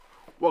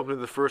Welcome to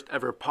the first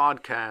ever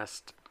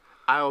podcast.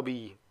 I'll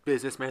be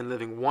Businessman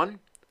Living 1.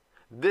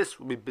 This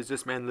will be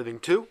Businessman Living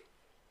 2.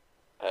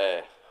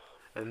 Hey.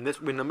 And this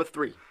will be number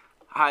 3.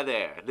 Hi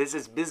there, this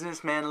is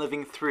Businessman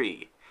Living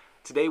 3.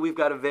 Today we've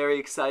got a very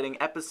exciting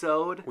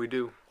episode. We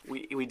do.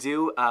 We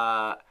do.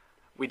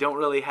 We don't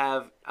really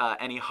have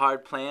any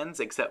hard plans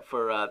except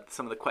for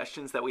some of the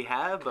questions that we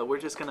have, but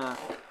we're gonna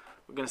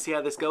see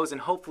how this goes,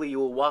 and hopefully you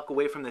will walk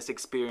away from this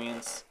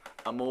experience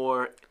a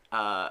more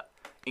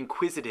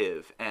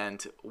inquisitive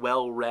and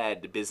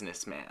well-read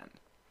businessman.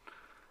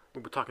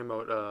 We'll be talking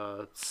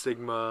about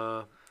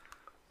Sigma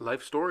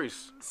life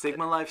stories.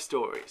 Sigma life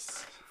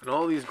stories. And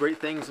all these great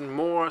things and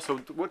more. So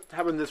what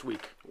happened this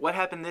week? What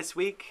happened this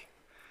week?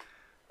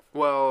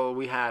 Well,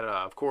 we had,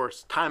 of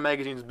course, Time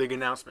Magazine's big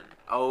announcement.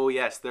 Oh,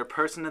 yes, their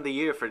Person of the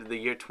Year for the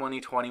year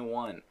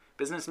 2021.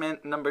 Businessman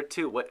number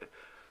 2.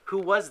 Who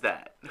was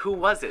that? Who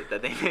was it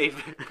that they made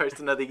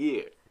Person of the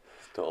Year?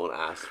 Don't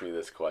ask me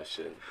this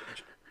question.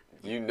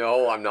 You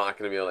know I'm not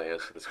going to be able to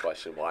answer this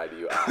question. Why do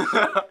you ask me?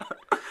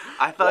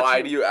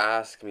 Why do you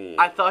ask me?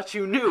 I thought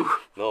you knew.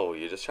 No,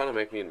 you're just trying to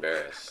make me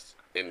embarrassed.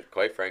 And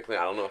quite frankly,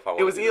 I don't know if I want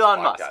to do this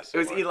podcast. It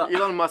was Elon.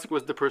 Elon Musk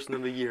was the Person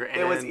of the Year. And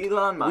it was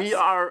Elon Musk. We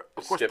are,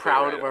 of course,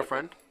 proud of our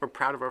friend. We're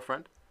proud of our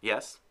friend.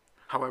 Yes.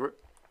 However,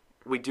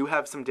 we do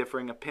have some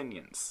differing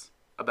opinions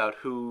about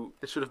who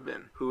it should have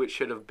been. Who it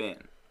should have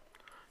been.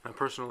 Now,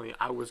 personally,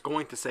 I was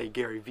going to say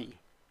Gary V.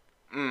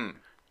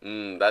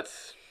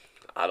 That's,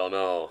 I don't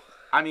know.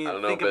 I mean,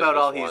 think about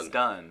all he's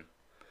done.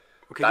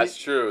 Okay, that's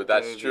true.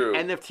 That's true.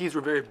 NFTs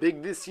were very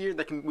big this year.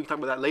 We can talk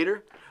about that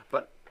later.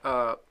 But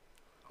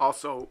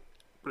also,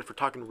 but if we're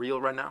talking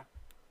real right now,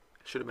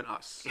 it should have been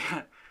us.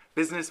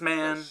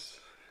 Businessman. Yes.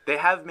 They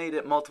have made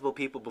it multiple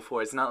people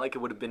before. It's not like it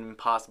would have been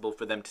impossible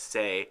for them to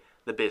say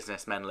the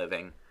Businessman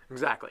Living.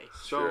 Exactly.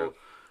 It's so, true.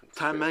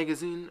 Time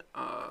Magazine,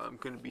 I'm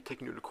going to be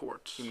taking you to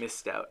court. You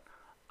missed out.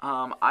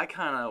 I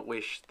kind of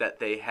wish that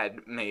they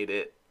had made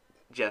it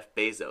Jeff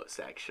Bezos,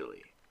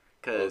 actually.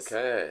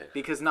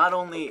 Because not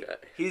only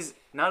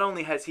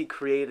has he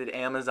created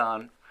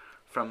Amazon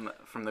from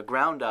the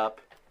ground up,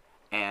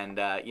 and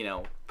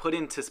put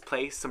into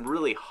place some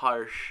really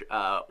harsh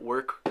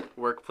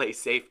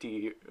workplace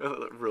safety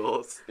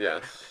rules.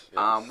 Yes.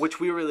 Which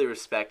we really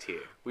respect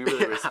here. We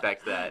really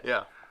respect that.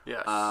 Yeah.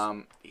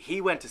 Yes.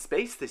 He went to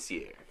space this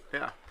year.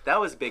 Yeah. That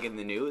was big in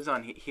the news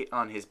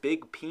on his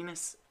big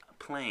penis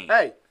plane.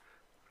 Hey.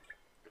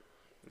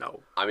 No.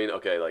 I mean,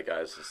 okay,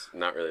 guys, it's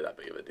not really that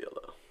big of a deal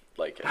though.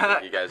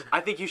 You guys. I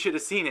think you should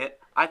have seen it.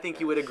 I think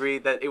you would agree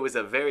that it was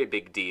a very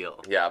big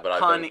deal. Yeah, but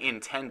pun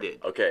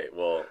intended. Okay,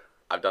 well,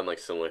 I've done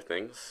similar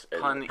things.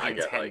 And pun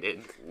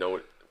intended.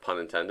 No pun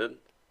intended.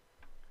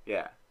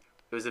 Yeah,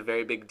 it was a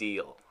very big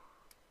deal.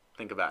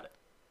 Think about it.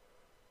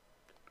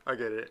 I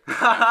get it.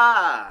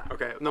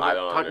 Okay, no, I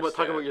don't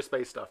talk about your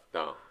space stuff.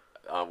 No.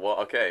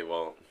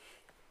 Well,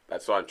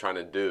 that's what I'm trying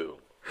to do,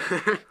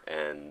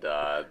 and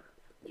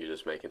you're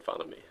just making fun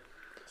of me.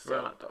 So.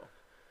 We're not though.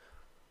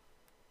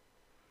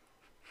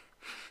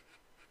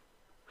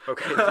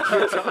 Okay, keep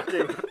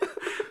talking.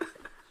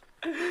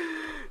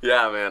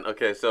 Yeah, man.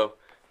 Okay, so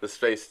the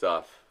space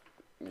stuff.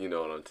 You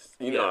know what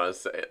I'm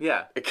saying.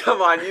 Yeah.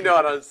 Come on, you know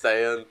what I'm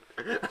saying.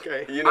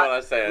 Okay. You know what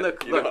I'm saying.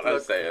 Look, I'm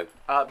saying.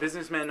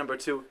 Businessman number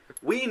 2,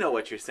 we know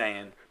what you're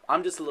saying.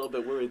 I'm just a little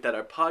bit worried that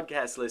our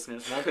podcast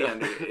listeners won't be able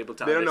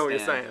to understand. They don't know what you're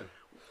saying.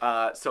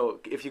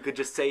 So if you could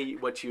just say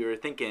what you're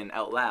thinking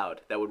out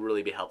loud, that would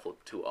really be helpful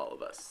to all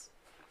of us.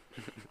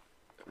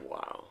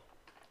 Wow.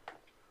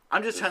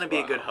 I'm just trying to be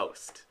a good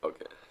host.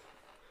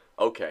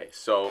 Okay,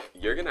 so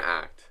you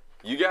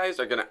guys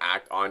are going to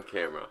act on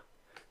camera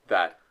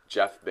that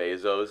Jeff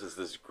Bezos is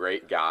this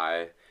great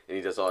guy and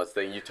he does all this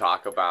thing. You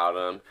talk about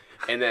him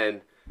and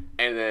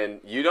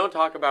then you don't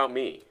talk about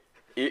me.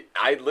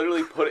 I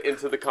literally put it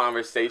into the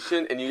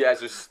conversation and you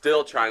guys are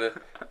still trying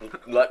to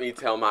let me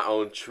tell my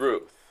own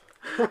truth.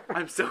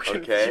 I'm so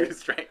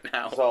confused right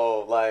now.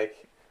 So,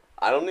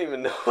 I don't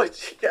even know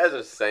what you guys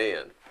are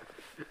saying,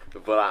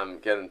 but I'm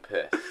getting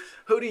pissed.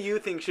 Who do you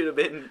think should have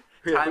been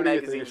Time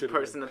Magazine's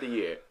Person of the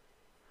Year?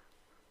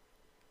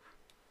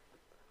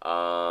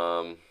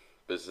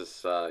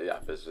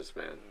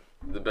 Businessman.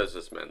 The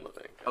Businessman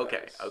Living.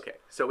 Okay.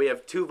 So we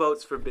have 2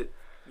 votes for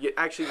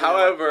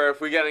However,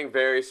 if we're getting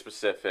very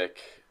specific,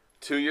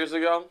 2 years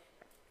ago,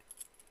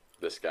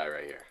 this guy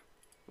right here.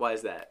 Why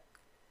is that?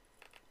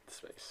 The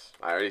space.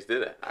 I already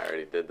did it. I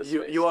already did the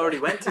space. You already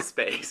went to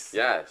space.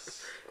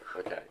 Yes.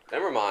 Okay.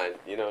 Never mind.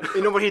 You know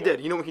what he did?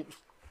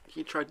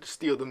 He tried to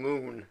steal the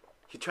moon.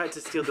 He tried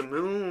to steal the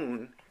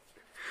moon.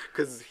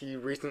 Because he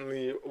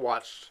recently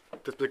watched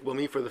Despicable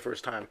Me for the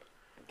first time.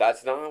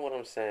 That's not what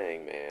I'm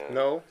saying, man.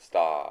 No?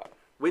 Stop.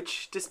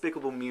 Which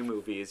Despicable Me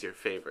movie is your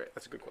favorite?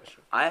 That's a good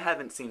question. I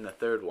haven't seen the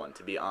third one,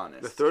 to be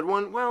honest. The third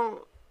one?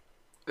 Well,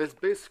 it's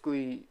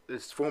basically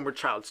this former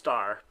child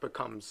star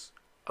becomes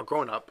a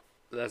grown-up,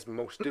 as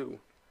most do.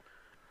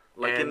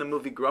 In the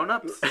movie Grown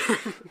Ups?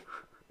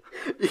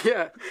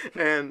 Yeah,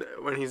 and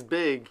when he's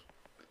big,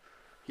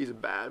 he's a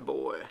bad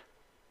boy.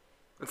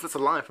 That's a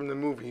line from the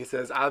movie. He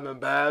says, "I'm a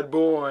bad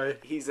boy."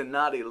 He's a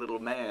naughty little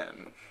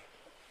man.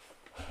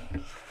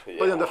 Yeah.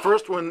 But then the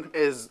first one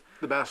is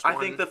the best one. I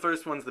think the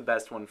first one's the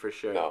best one for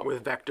sure. No.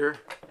 With Vector.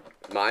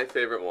 My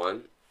favorite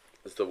one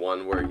is the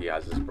one where he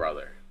has his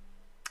brother.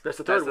 That's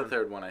the third That's one. the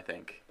third one, I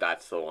think.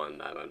 That's the one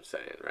that I'm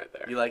saying right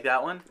there. You like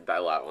that one?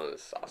 That one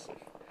is awesome.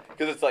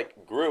 Because it's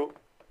like Gru,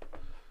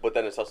 but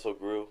then it's also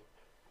Gru,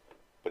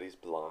 but he's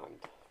blonde.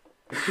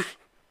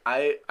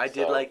 I did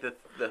So- like the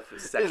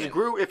second. Is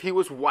Gru if he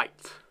was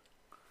white?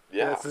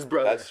 Yeah, That's his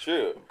brother. That's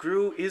true.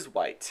 Gru is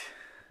white.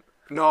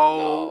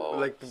 No,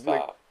 No,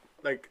 stop.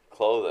 like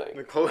Clothing.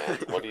 The clothing. Man,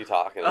 what are you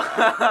talking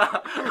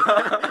about?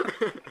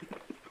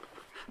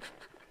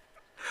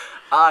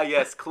 Ah,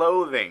 yes,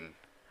 clothing.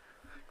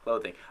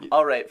 Clothing.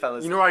 All right,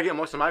 fellas. you know where I get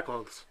most of my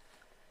clothes?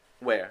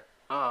 Where?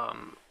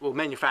 Well,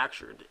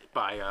 manufactured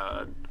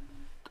by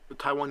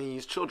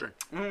Taiwanese children.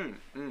 Little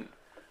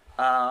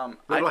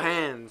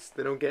hands.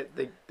 They don't get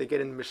they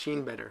get in the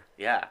machine better.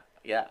 Yeah,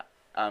 yeah.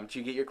 Do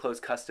you get your clothes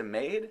custom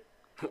made?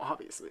 Well,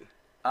 obviously.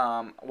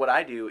 What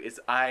I do is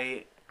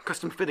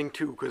Custom fitting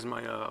too, because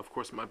of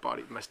course my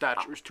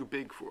stature is too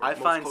big for. I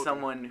most find clothing.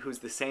 someone who's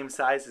the same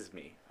size as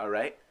me, all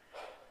right?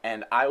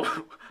 And I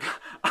will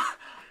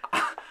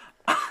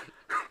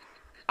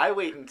I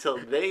wait until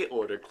they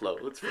order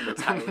clothes from the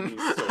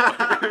Taiwanese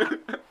store.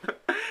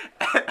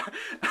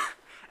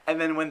 And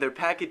then when their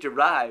package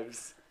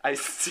arrives, I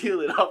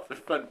steal it off the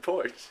front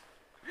porch.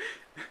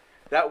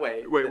 That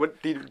way. Wait,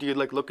 what do you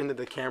like look into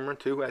the camera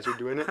too as you're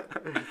doing it?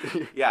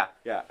 Yeah.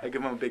 I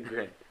give them a big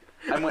grin.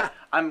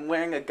 I'm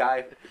wearing a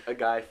Guy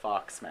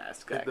Fawkes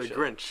mask, actually. The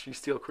Grinch. You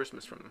steal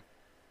Christmas from them.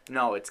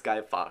 No, it's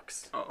Guy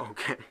Fawkes. Oh,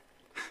 okay.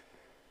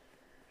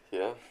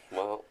 Yeah,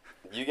 well,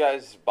 you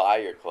guys buy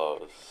your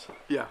clothes.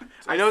 Yeah,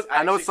 I I know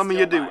actually some of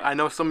you steal do. mine. I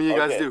know some of you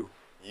guys Okay, do.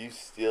 You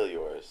steal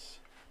yours.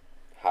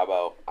 How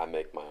about I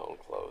make my own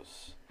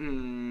clothes?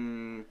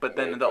 But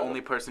then the only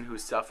person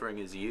who's suffering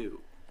is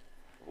you,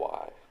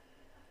 Why?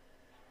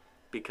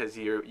 because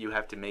you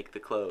have to make the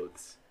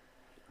clothes.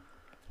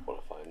 What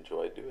if I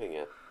enjoy doing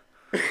it?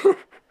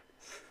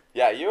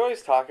 Yeah, you're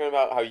always talking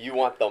about how you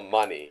want the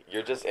money.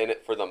 You're just in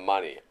it for the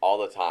money all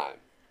the time.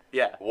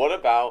 Yeah. What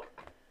about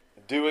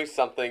doing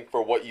something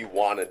for what you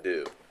want to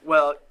do?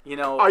 Well, you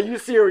know, Are you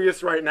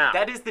serious right now?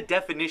 that is the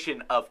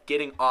definition of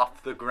getting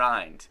off the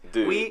grind.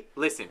 Dude.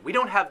 We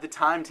don't have the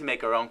time to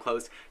make our own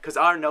clothes because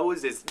our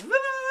nose is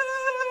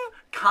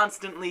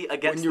constantly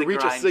against when you the reach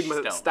a grindstone.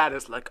 Sigma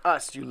status like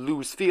us, you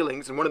lose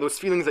feelings, and one of those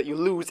feelings that you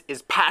lose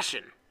is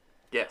passion.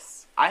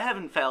 Yes. I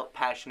haven't felt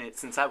passionate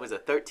since I was a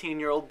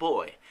 13-year-old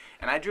boy,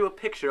 and I drew a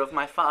picture of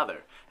my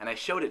father, and I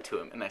showed it to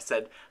him, and I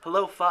said,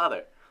 "Hello,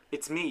 Father.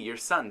 It's me, your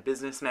son,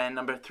 businessman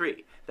number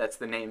 3. That's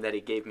the name that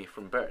he gave me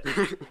from birth.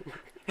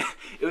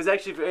 It was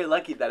actually very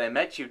lucky that I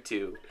met you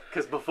two,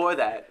 because before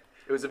that,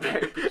 it was a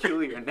very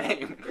peculiar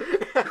name.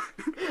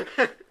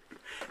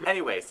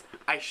 Anyways,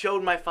 I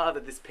showed my father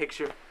this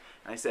picture,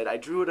 and I said, "I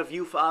drew it of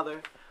you,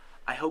 Father.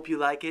 I hope you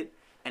like it."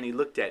 And he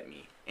looked at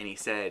me, and he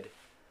said,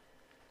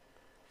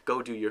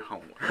 "Go do your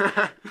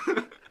homework."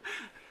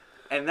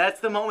 And that's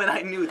the moment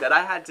I knew that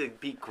I had to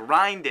be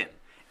grinding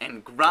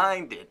and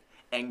grinding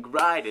and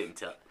grinding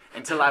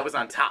until I was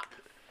on top.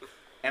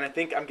 And I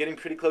think I'm getting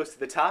pretty close to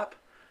the top.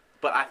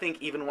 But I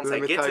think even once I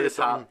get to the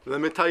top,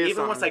 let me tell you even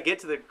something. once I get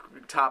to the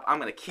top, I'm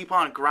gonna keep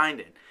on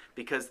grinding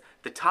because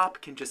the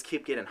top can just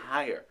keep getting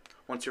higher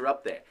once you're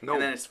up there, No.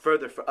 and then it's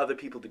further for other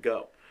people to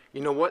go.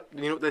 You know what?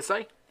 You know what they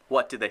say?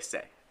 What did they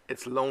say?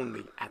 It's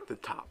lonely at the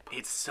top.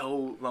 It's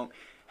so long.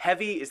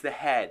 Heavy is the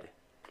head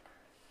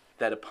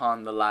that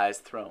upon the lies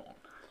thrown.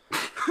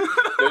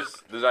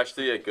 There's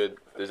actually a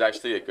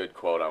good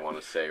quote I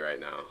want to say right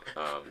now.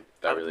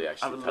 That really I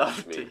actually would touched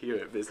love me. to hear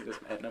it,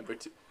 businessman number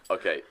 2.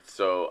 Okay,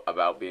 so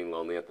about being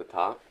lonely at the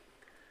top,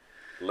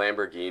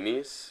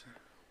 Lamborghinis.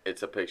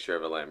 It's a picture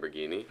of a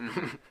Lamborghini.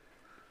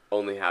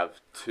 Only have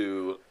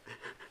 2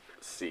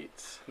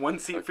 seats. One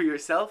seat for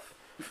yourself,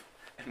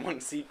 and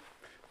one seat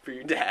for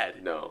your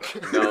dad. No.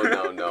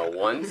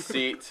 1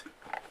 seat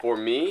for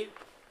me,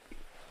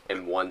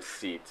 and 1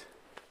 seat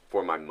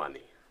for my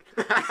money.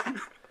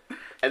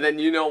 And then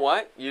you know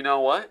what?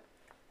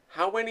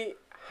 How many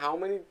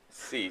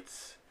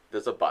seats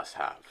does a bus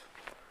have?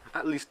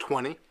 At least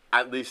 20.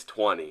 At least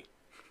 20.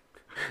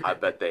 I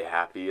bet they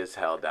happy as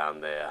hell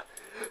down there.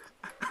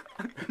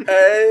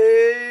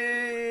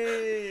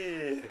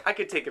 Hey! I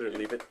could take it or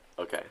leave it.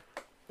 Okay.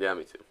 Yeah,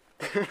 me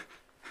too.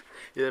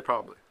 Yeah,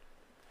 probably.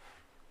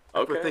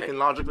 Okay. We're thinking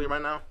logically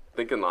right now.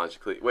 Thinking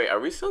logically. Wait, are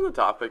we still on the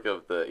topic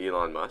of the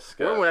Elon Musk?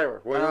 We're doing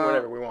whatever. We're doing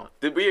whatever we want.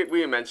 Did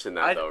we mention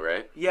that though,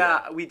 right?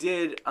 Yeah, we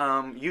did.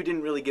 You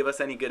didn't really give us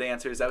any good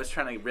answers. I was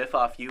trying to riff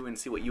off you and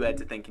see what you had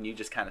to think, and you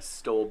just kind of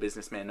stole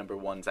businessman number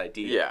 1's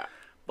idea. Yeah.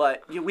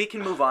 But we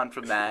can move on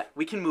from that.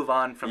 We can move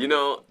on from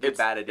the it's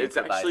bad at it's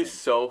improvising. actually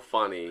so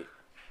funny.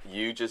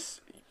 You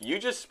just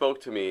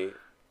spoke to me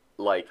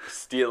like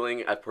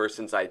stealing a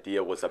person's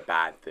idea was a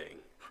bad thing.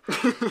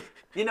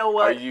 You know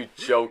what? Are you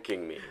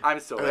joking me? I'm I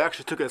sorry.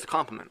 actually took it as a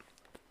compliment.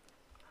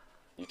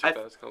 You took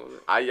that as a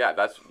compliment?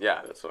 That's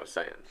what I was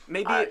saying.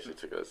 I actually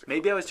took it as a compliment.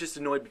 Maybe I was just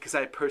annoyed because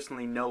I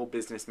personally know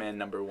businessman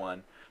number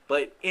one.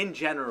 But in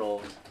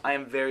general, I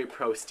am very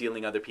pro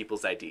stealing other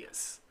people's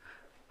ideas.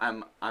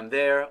 I'm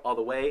there all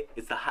the way.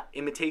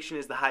 Imitation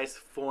is the highest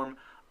form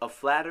of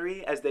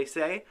flattery, as they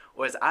say,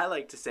 or as I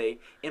like to say,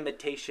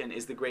 imitation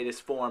is the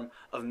greatest form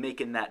of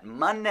making that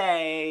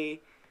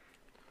money.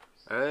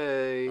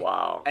 Hey.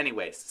 Wow.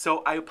 Anyways,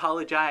 so I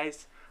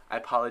apologize. I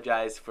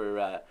apologize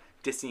for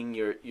dissing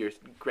your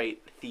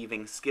great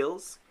thieving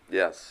skills.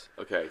 Yes.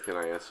 Okay, can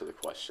I answer the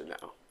question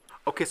now?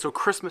 Okay, so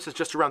Christmas is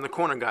just around the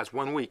corner, guys.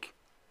 1 week.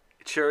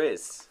 It sure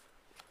is.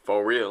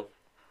 For real.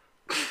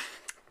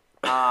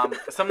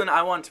 Something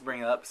I wanted to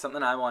bring up,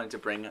 something I wanted to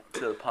bring to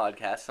the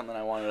podcast, something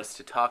I wanted us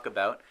to talk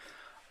about.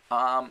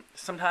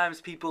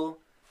 Sometimes people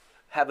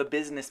have a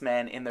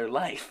businessman in their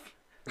life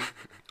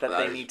that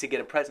they need to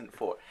get a present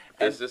for.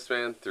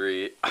 Businessman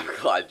 3, I'm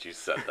glad you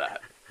said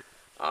that.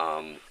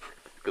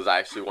 Because I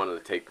actually wanted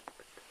to take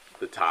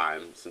the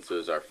time, since it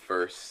was our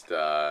first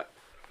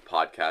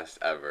podcast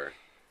ever.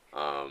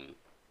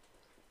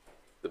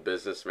 The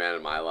businessman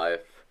in my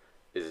life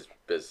is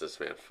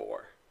Businessman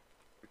 4.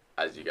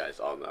 As you guys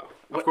all know.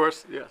 Of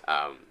course, yeah.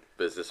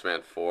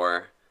 Businessman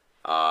 4.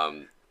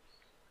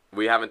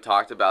 We haven't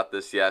talked about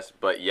this yet,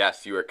 but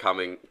yes, you are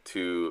coming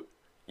to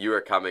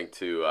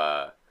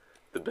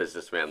the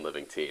Businessman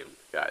Living team,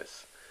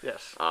 guys.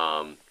 Yes.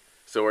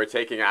 So we're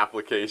taking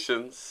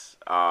applications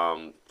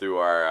through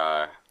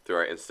our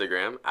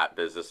Instagram at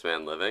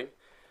Businessman Living.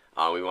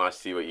 We want to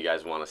see what you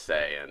guys want to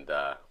say, and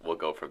we'll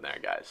go from there,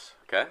 guys.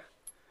 Okay?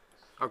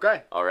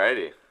 Okay.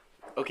 Alrighty.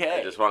 Okay.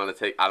 I just wanted to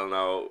take. I don't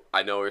know.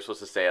 I know we were supposed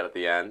to say it at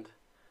the end,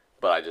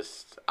 but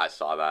I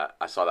saw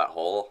that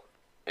hole,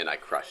 and I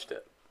crushed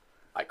it.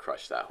 I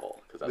crushed that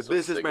hole because that's the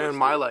businessman in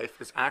my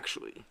life is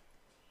actually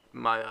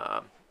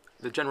my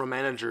the general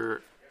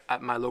manager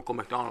at my local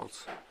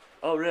McDonald's.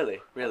 Oh, really?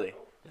 Really?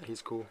 Yeah,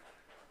 he's cool.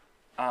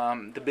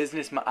 The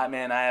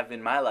businessman I have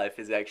in my life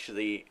is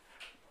actually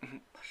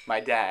my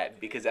dad,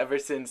 because ever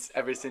since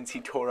he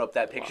tore up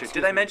that picture.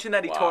 Did I mention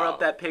that he tore up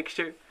that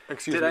picture?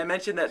 Excuse me. I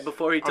mention that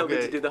before he told me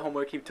to do the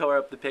homework, he tore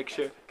up the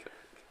picture?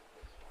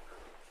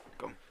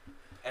 Go.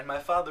 And my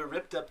father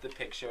ripped up the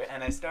picture,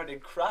 and I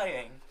started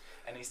crying,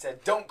 and he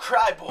said, "Don't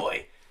cry,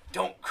 boy.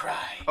 Don't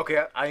cry."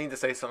 Okay, I need to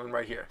say something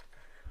right here.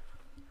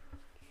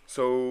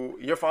 So,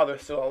 your father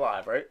is still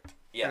alive, right?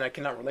 Yeah. And I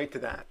cannot relate to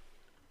that.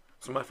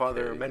 So my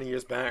father, many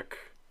years back,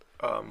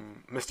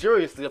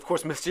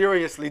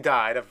 mysteriously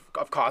died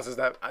of causes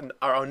that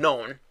are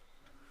unknown.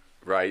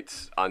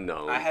 Right,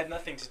 unknown. I had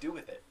nothing to do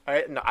with it.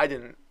 No, I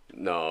didn't.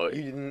 No.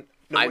 You didn't.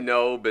 I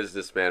know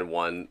Businessman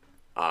 1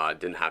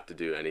 didn't have to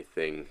do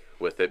anything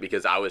with it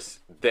because I was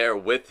there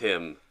with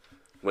him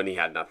when he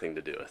had nothing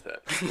to do with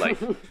it. Like,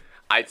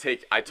 I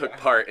took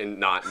part in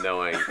not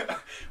knowing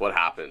what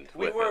happened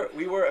with him.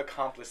 We were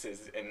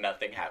accomplices in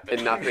nothing happening.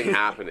 And nothing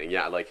happening,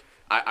 yeah. Like,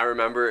 I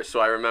remember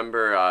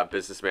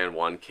Businessman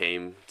 1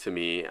 came to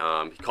me.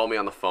 He called me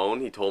on the phone.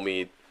 He told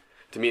me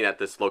to meet at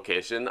this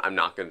location. I'm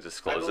not going to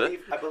disclose it.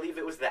 I believe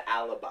it was the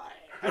Alibi.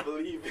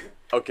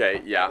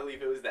 Okay, yeah. I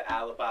believe it was the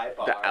Alibi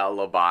bar. The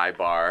Alibi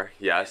bar,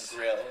 yes. And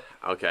grill.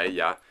 Okay,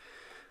 yeah.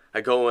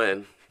 I go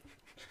in.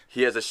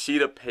 He has a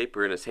sheet of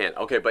paper in his hand.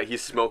 Okay, but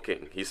he's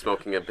smoking. He's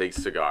smoking a big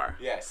cigar.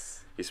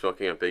 Yes. He's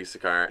smoking a big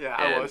cigar. Yeah,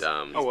 and,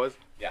 I was.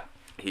 Yeah.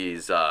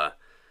 He's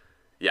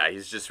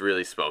he's just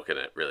really smoking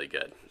it really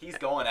good. He's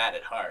going at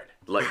it hard.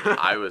 Like,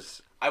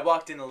 I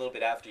walked in a little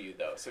bit after you,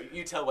 though, so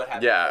you tell what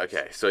happened. Yeah, first.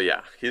 okay. So,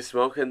 yeah, he's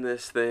smoking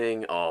this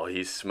thing. Oh,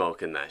 he's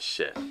smoking that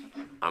shit.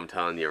 I'm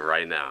telling you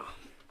right now.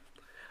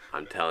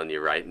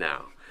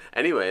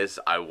 Anyways,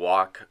 I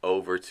walk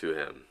over to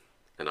him,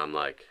 and I'm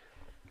like,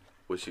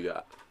 "What you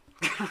got?"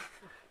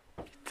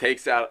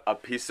 Takes out a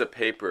piece of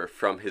paper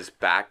from his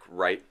back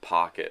right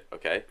pocket,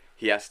 okay?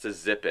 He has to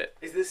zip it.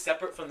 Is this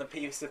separate from the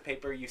piece of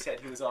paper you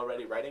said he was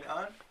already writing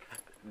on?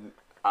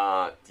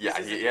 Yeah,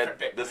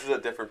 this is a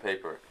different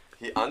paper.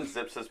 He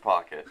unzips his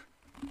pocket.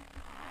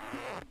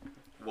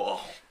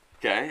 Whoa.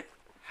 Okay?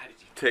 How did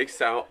you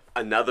Takes out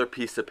another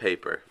piece of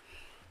paper.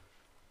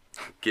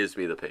 Gives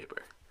me the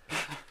paper.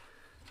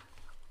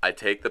 I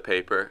take the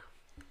paper.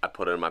 I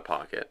put it in my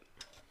pocket.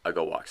 I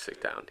go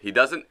sit down.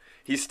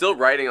 He's still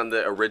writing on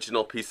the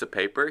original piece of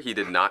paper. He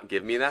did not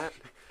give me that.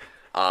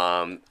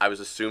 I was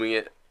assuming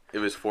it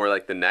was for,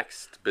 like, the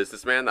next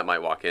businessman that might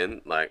walk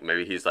in. Like,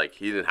 maybe he's like,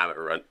 he didn't have it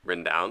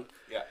written down.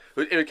 Yeah.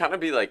 It would kind of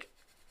be, like,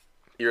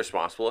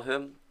 irresponsible of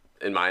him,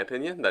 in my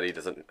opinion, that he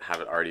doesn't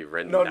have it already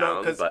written down.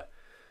 No, because but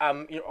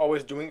you're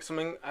always doing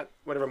something at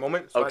whatever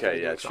moment. So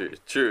okay, yeah, true.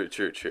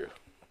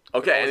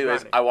 Okay, Always anyways,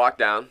 grinding. I walk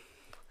down.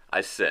 I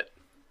sit.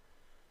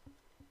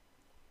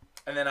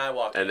 And then I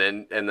walk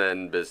in. And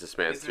then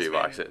Businessman 3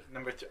 walks in.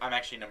 I'm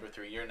actually number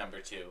 3. You're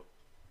number 2.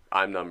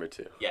 I'm number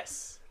 2.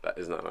 Yes. That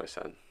is not what I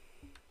said.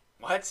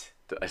 What?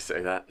 Did I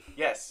say that?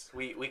 Yes,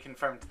 we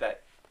confirmed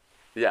that.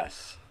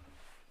 Yes.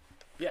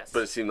 Yes.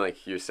 But it seemed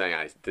like you're saying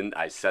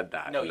I said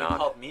that. No, you not...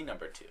 called me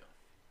number 2.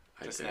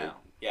 I Just did? now.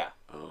 Yeah.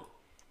 Oh.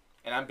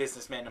 and I'm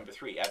businessman number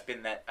 3. I've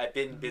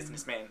been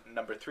businessman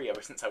number 3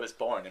 ever since I was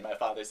born. And my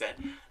father said,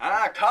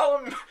 call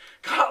him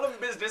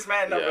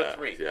businessman number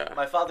 3. Yeah.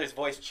 My father's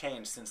voice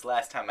changed since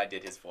last time I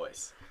did his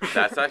voice.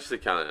 That's actually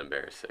kind of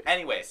embarrassing.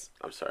 Anyways.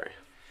 I'm sorry.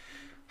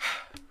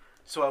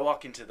 So I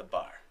walk into the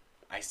bar.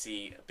 I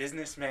see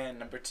businessman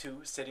number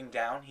 2 sitting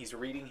down. He's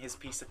reading his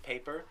piece of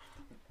paper.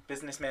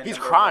 Businessman. He's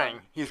crying.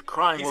 1. He's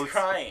crying. He's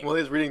crying while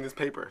he's reading this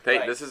paper. Hey,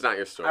 Right. this is not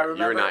your story. I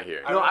remember, You're not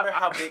here. I remember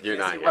how big You're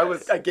not he here.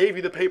 was. I gave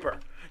you the paper.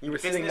 You were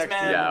sitting next to me.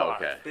 Businessman. in the Yeah, bar.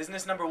 okay.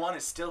 Business number 1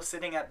 is still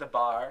sitting at the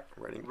bar,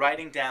 Writing.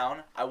 writing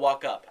down. I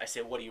walk up. I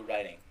say, "What are you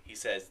writing?" He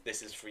says,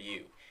 "This is for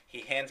you."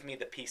 He hands me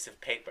the piece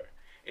of paper.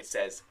 It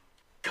says,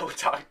 "Go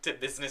talk to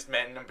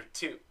businessman number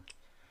 2."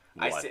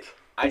 What?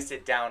 I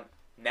sit down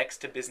next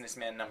to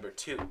businessman number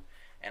 2,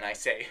 and I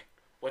say,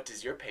 "What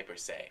does your paper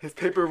say?" His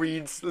paper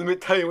reads, let me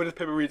tell you what his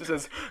paper reads. It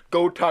says,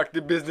 "Go talk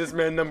to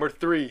businessman number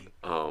 3.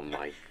 Oh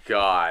my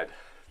God.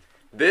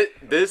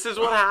 This is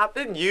what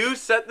happened? You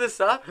set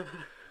this up?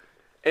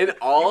 And You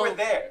all were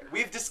there.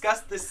 We've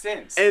discussed this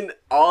since. and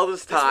all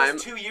this time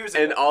was 2 years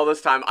ago. and all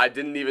this time I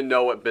didn't even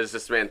know what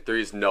Businessman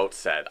 3's note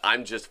said.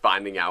 I'm just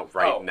finding out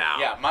right now.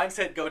 Yeah, mine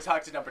said go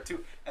talk to number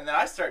 2, and then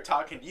I start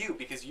talking to you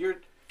because you're.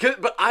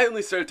 But I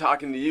only started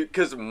talking to you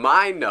because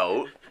my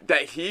note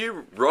that he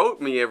wrote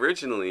me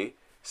originally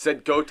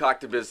said go talk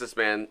to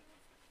Businessman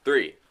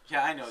 3.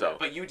 Yeah, I know So- that,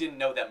 but you didn't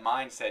know that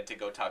mine said to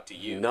go talk to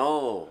you.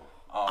 No.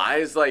 Oh. I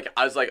was like,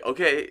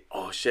 okay,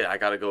 oh shit, I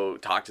gotta go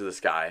talk to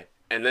this guy.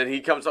 And then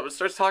he comes up and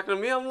starts talking to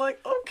me. I'm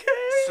like, okay.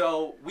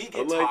 So we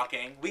get Like-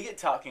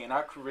 talking, and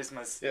our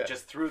charisma's Yeah.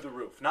 just through the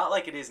roof. Not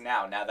like it is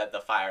now that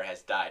the fire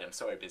has died. I'm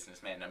sorry,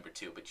 businessman number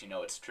 2, but you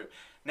know it's true.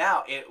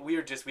 Now we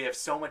have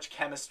so much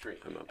chemistry,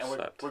 I'm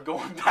and upset. we're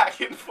going back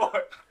and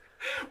forth.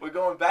 We're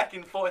going back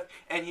and forth,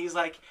 and he's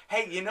like,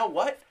 "Hey, you know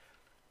what?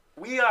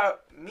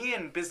 Me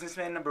and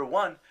businessman number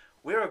 1.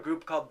 We're a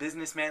group called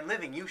Businessman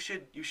Living. You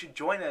should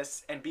join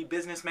us and be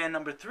businessman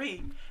number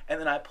 3." And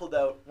then I pulled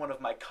out one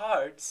of my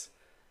cards.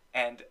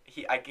 And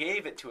I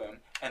gave it to him,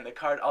 and the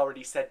card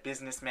already said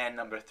businessman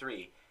number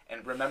 3.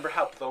 And remember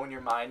how blown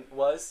your mind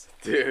was?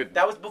 Dude.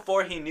 That was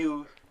before he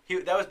knew.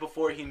 That was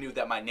before he knew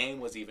that my name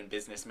was even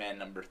businessman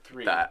number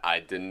 3. That I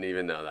didn't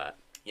even know that.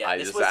 Yeah, I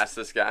this just was- asked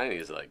this guy and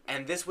he's like,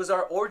 And this was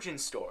our origin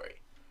story.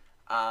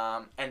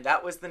 And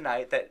that was the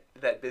night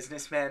that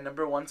businessman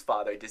number 1's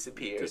father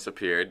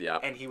disappeared. yeah.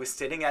 And he was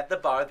sitting at the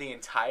bar the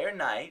entire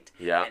night.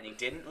 Yeah. And he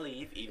didn't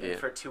leave even Yeah.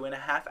 for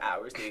 2.5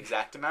 hours, the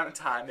exact amount of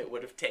time it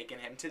would have taken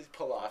him to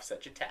pull off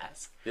such a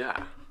task.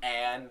 Yeah.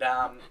 And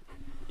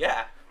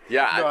yeah.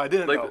 Yeah. No, I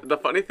didn't like know. the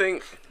funny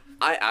thing,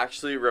 I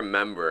actually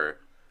remember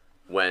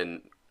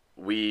when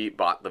we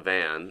bought the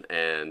van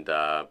and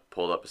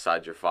pulled up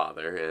beside your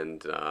father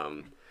and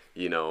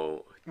you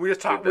know, We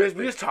just talked. did that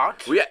We thing. just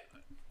talked.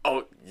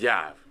 Oh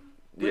yeah.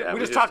 Yeah, we we just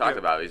just talked talked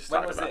about it. We just When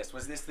talked was about this? it.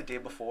 Was this the day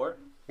before?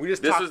 We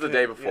just This talked was the to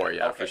day him. before,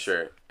 yeah, Okay. for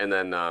sure. And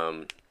then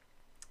no,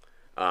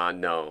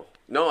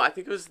 I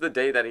think it was the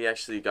day that he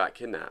actually got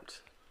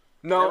kidnapped.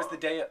 No, That was the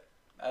day.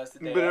 That was the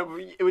day. but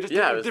it was just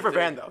Yeah, a it was different the-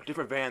 van though.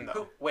 Different van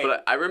though. Wait.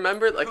 But I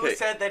remember like who hey,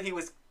 said that he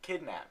was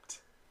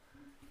kidnapped?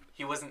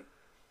 He wasn't.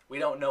 We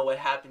don't know what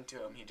happened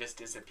to him. He just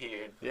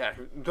disappeared. Yeah,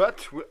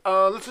 but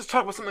let's just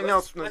talk about something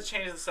else. Let's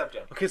change the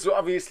subject. Okay, so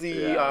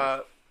obviously,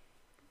 Yeah.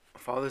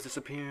 father's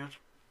disappeared,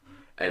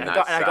 and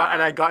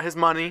I got his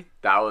money.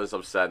 that was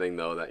upsetting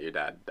though that your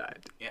dad died.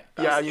 Yeah.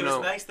 Yeah, It you was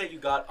know. nice that you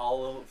got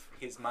all of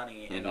his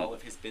money and all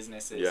of his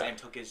businesses Yeah. and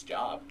took his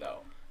job, though.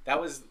 That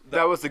was.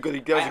 That was the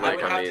good. That was I the would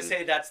good. have I to mean-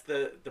 say that's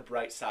the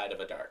bright side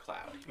of a dark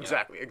cloud. you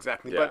know?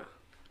 Exactly. Yeah. But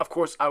of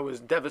course, I was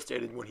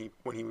devastated when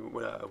he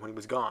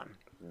was gone.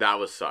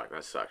 That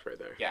sucked right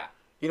there. Yeah.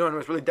 You know, and I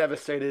was really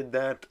devastated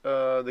that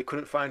they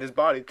couldn't find his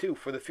body too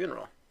for the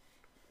funeral.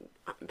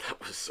 That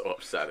was so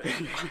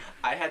upsetting.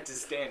 I had to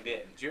stand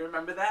in. Do you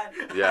remember that?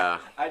 Yeah.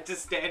 I had to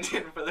stand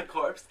in for the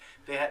corpse.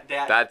 They had.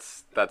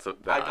 That's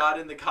I got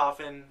in the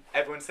coffin.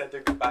 Everyone said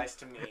their goodbyes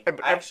to me.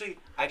 But- I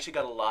actually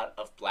got a lot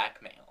of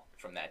blackmail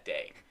from that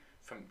day,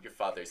 from your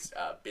father's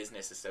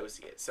business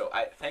associate. So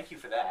I thank you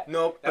for that.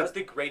 No, that but- was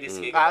the greatest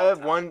gig. I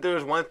of all have time.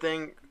 There's one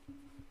thing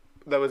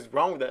that was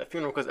wrong with that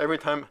funeral because every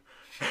time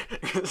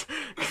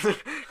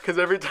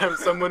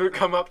someone would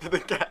come up to the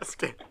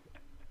casket,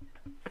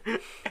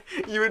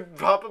 you would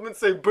pop up and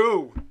say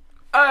 "boo."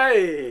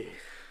 Hey.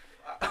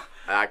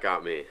 That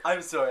got me.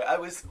 I'm sorry. I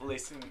was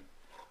listening.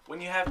 When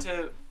you have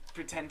to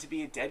pretend to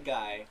be a dead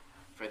guy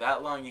for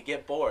that long, you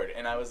get bored.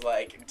 And I was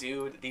like,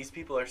 dude, these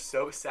people are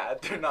so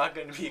sad. They're not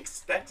going to be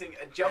expecting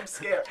a jump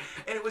scare.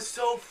 And it was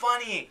so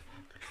funny.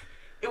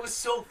 It was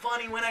so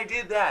funny when I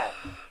did that.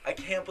 I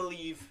can't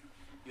believe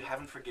you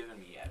haven't forgiven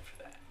me yet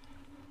for that.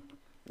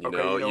 You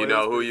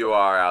know who you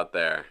are out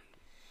there.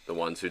 The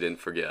ones who didn't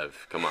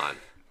forgive. Come on.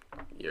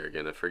 You're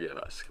gonna forgive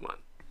us. Come on.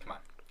 Come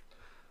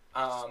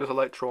on. There's a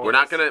light troll. We're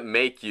not gonna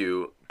make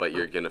you, but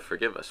you're gonna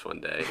forgive us one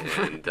day,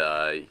 and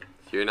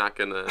you're not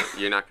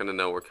gonna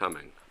know we're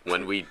coming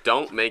when we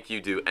don't make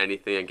you do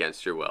anything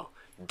against your will.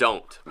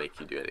 don't make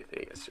you do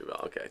anything against your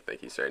will. Okay,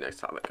 thank you, sir. Next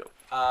topic. Go.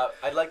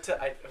 I'd like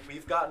to.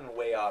 We've gotten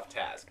way off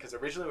task because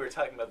originally we were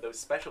talking about those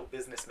special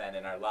businessmen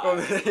in our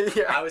lives.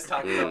 Yeah. I was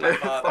talking about my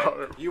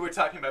father. You were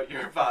talking about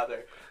your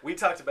father. We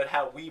talked about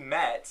how we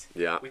met.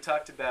 Yeah. We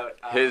talked about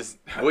his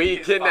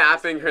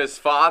kidnapping his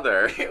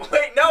father.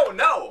 Wait,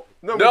 no.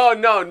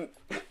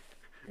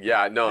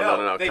 Yeah,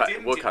 no.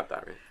 We'll cut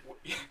that. Right?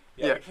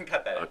 Yeah, we can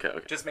cut that out. Okay.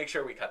 Just make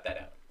sure we cut that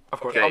out. Of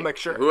course, Okay. I'll make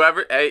sure.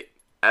 Whoever,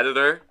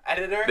 editor.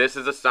 This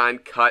is a sign.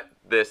 Cut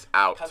this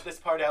out. Cut this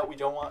part out. We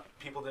don't want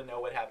people to know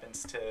what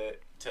happens to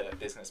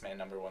businessman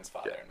number one's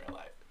father in real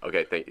life.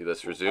 Okay, thank you.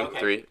 Let's resume.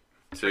 Okay.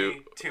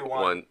 3, 2,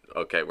 1.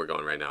 Okay, we're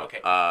going right now. Okay.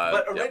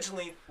 But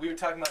originally, we were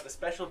talking about the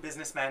special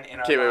businessmen in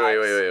our lives.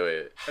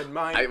 Wait. And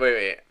mine.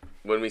 Wait.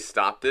 When we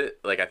stopped it,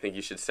 like, I think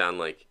you should sound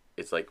like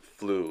it's like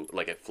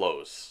like it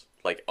flows.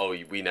 Like, oh,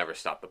 we never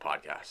stopped the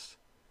podcast.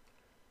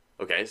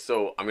 Okay,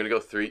 so I'm gonna go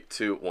 3,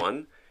 2,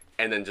 1,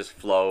 and then just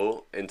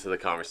flow into the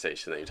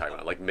conversation that you're talking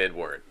about, like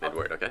mid-word,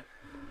 okay?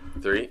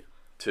 3,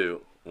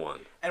 2, 1.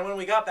 And when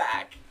we got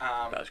back,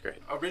 that was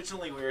great.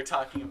 Originally we were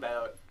talking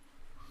about.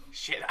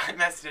 Shit, I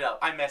messed it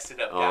up, guys.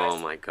 Oh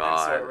my God. I'm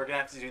sorry, we're gonna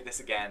have to do this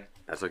again.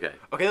 That's okay.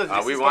 Okay,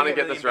 we want to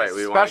get this right.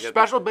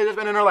 Special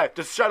businessman in our life.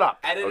 Just shut up.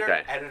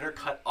 Editor,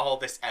 cut all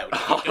this out.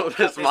 All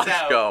this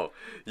must go.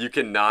 You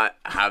cannot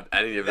have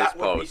any of this post.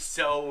 That would be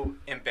so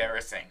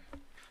embarrassing.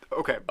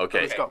 Okay,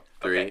 let's go.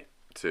 3,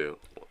 2,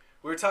 1.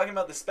 We were talking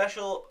about the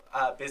special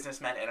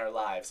businessmen in our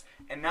lives,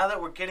 and now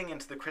that we're getting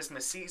into the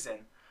Christmas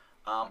season,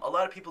 a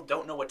lot of people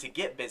don't know what to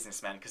get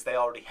businessmen because they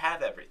already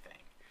have everything.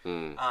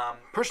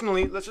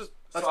 Personally, let's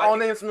all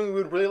name something we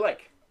would really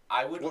like.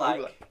 I would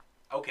like.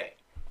 Okay.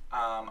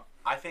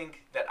 I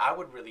think that I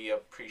would really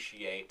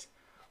appreciate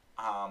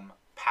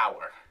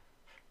power.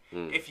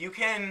 If you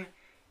can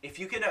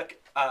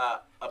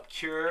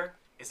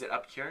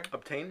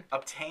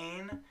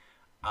obtain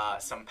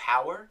some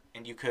power,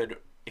 and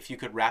if you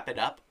could wrap it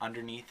up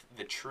underneath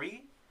the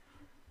tree,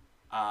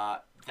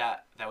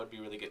 that would be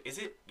really good. Is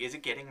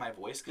it getting my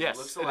voice? Because it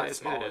looks a lot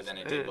smaller than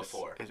it did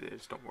before. It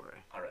is. Don't worry.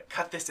 All right,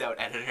 cut this out,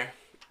 editor.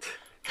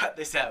 Cut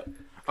this out.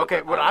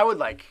 Okay, what I would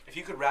like. If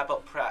you could wrap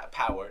up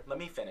power, let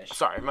me finish.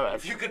 Sorry, my bad.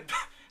 If you could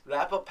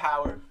wrap up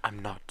power. I'm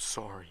not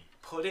sorry.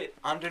 Put it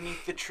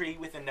underneath the tree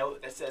with a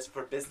note that says,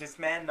 "For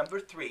businessman number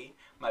 3,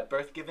 my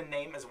birth given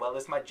name as well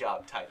as my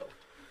job title."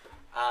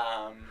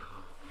 I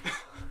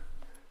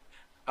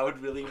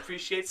would really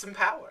appreciate some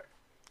power.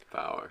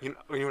 Power. You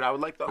know what I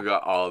would like though? We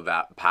got all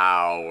that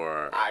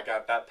power. I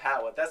got that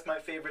power. That's my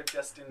favorite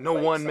Justin. No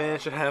one man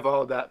should have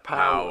all that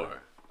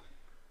power.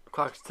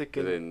 Clock's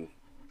ticking. Then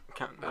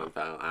counting down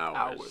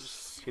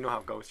hours. You know how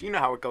it goes. You know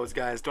how it goes,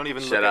 guys. Don't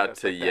even shout look at out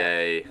to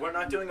Ye. We're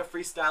not doing a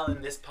freestyle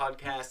in this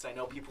podcast. I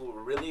know people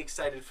were really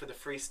excited for the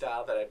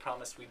freestyle that I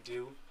promised we'd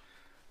do.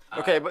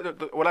 Okay,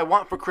 but what I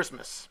want for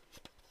Christmas,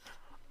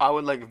 I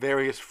would like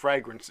various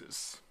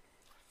fragrances.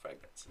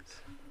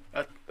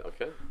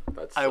 Okay.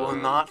 I will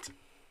not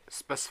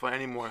specify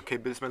anymore. Okay,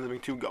 Businessman Living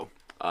 2, go.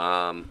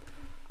 I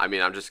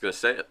mean, I'm just gonna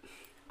say it.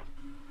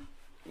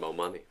 Mo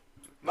money.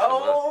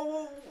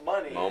 Mo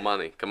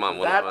money. Come on.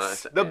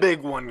 That's the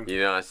big one.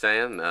 You know what I'm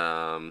saying?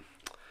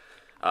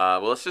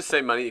 Well, let's just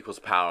say money equals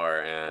power,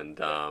 and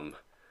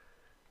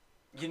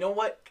You know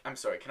what? I'm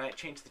sorry. Can I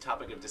change the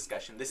topic of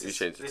discussion? This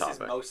is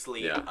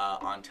mostly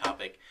on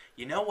topic.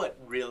 You know what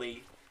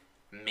really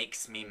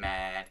makes me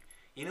mad?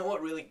 You know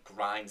what really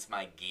grinds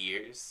my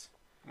gears?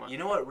 What? You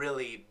know what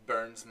really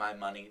burns my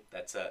money?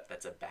 That's a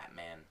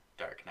Batman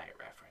Dark Knight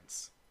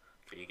reference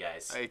for you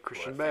guys. Hey,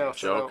 Christian Bale.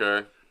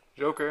 Joker.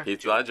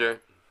 Heath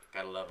Ledger.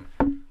 Gotta love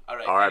him. All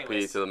right.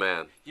 R.I.P. to the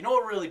man. You know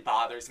what really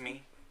bothers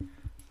me?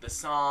 The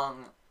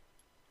song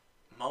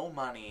 "Mo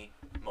Money,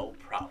 Mo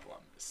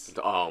Problems."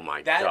 Oh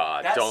my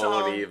God!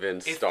 Don't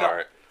even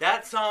start.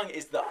 That song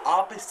is the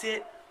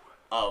opposite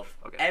of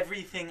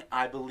everything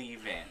I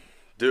believe in.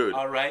 Dude.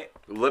 All right.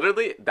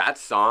 Literally, that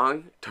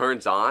song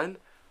turns on.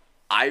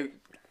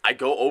 I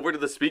go over to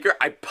the speaker.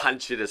 I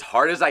punch it as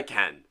hard as I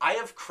can. I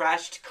have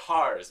crashed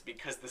cars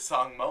because the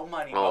song "Mo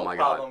Money, Mo my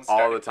Problems" God.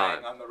 started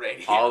playing on the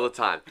radio. All the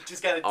time.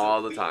 Just gotta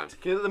all the time.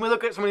 Okay, let me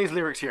look at some of these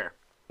lyrics here.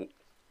 All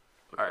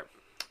right.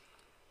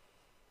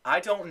 I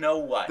don't know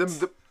what.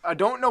 I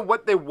don't know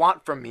what they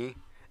want from me.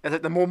 Is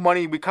that the more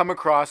money we come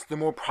across, the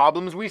more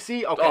problems we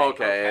see?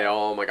 Okay.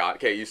 Oh my God.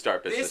 Okay, you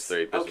start business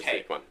 3. Business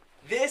 3. Come on.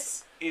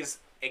 This is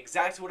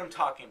exactly what I'm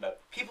talking about.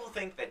 People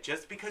think that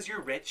just because you're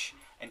rich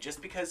and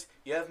just because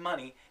you have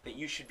money that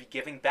you should be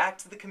giving back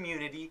to the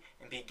community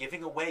and be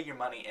giving away your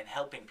money and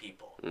helping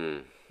people.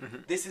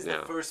 This is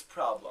the first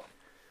problem.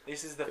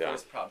 This is the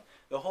first problem.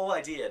 The whole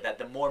idea that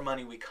the more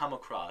money we come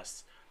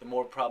across, the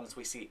more problems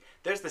we see.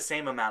 There's the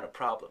same amount of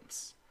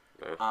problems.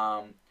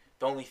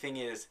 The only thing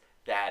is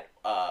that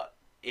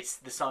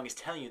the song is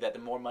telling you that the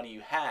more money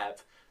you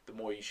have, the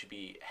more you should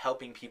be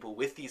helping people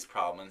with these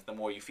problems, the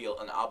more you feel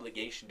an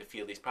obligation to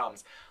feel these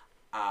problems.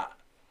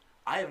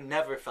 I have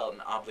never felt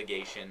an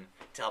obligation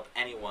to help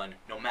anyone,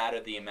 no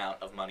matter the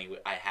amount of money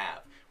I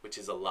have, which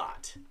is a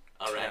lot.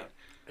 All right?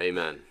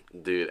 Amen.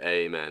 Dude,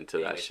 amen to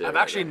that shit. I've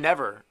actually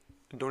never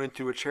donate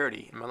to a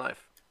charity in my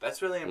life.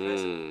 That's really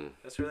impressive.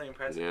 That's really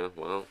impressive. Yeah,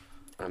 well,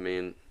 I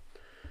mean,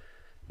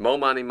 more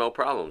money, more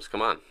problems.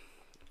 Come on.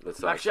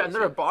 Actually, I've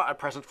never bought a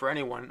present for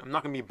anyone. I'm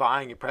not going to be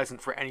buying a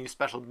present for any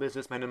special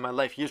businessman in my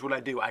life. Here's what I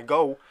do. I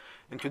go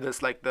into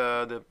this, like,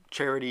 the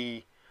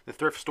charity, the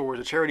thrift stores,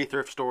 the charity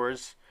thrift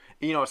stores.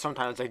 You know,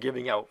 sometimes they're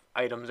giving out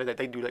items.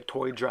 They do, like,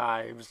 toy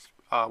drives,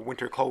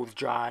 winter clothes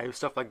drives,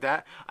 stuff like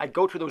that. I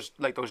go to those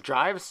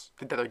drives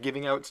that are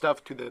giving out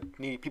stuff to the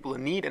people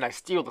in need, and I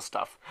steal the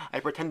stuff. I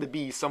pretend to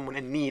be someone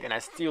in need, and I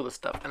steal the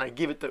stuff, and I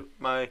give it to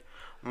my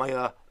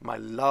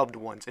loved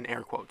ones, in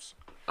air quotes.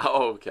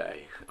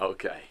 Okay.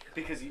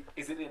 Because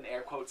is it in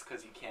air quotes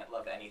because you can't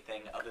love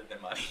anything other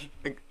than money?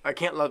 I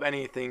can't love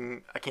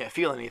anything. I can't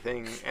feel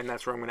anything, and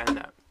that's where I'm gonna end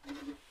up.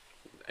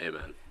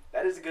 Amen.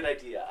 That is a good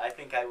idea. I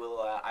think I will.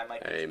 I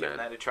might give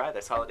that a try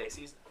this holiday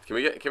season. Can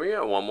we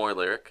get one more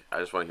lyric? I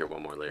just want to hear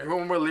one more lyric.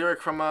 One more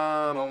lyric from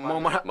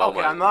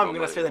Okay, I'm not even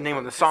gonna say the name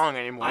of the song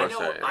anymore.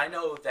 I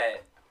know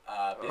that.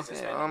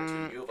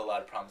 Businessman, you have a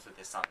lot of problems with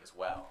this song as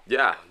well.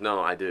 Yeah,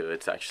 no, I do.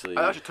 It's actually.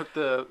 I actually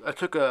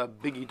took a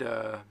Biggie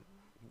to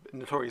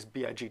Notorious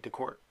B.I.G. to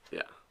court.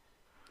 Yeah,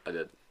 I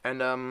did.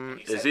 And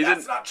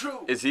that's not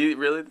true. Is he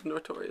really the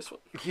notorious one?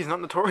 He's not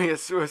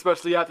notorious,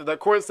 especially after that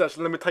court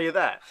session. Let me tell you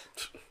that.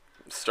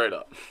 Straight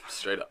up.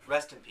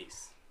 Rest in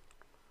peace.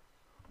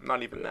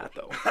 Not even that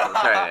though.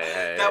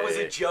 Okay, that was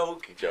a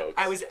joke. Jokes.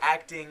 I was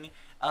acting.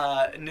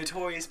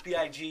 Notorious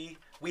B.I.G.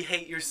 We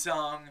hate your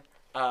song.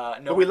 No,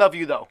 but we love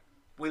you though.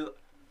 We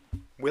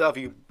love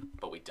you,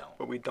 but we don't.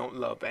 But we don't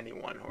love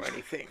anyone or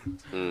anything.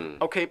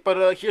 Okay,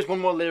 but here's one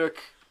more lyric.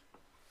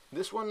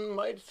 This one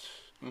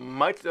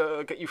might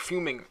get you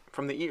fuming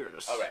from the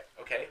ears. All right.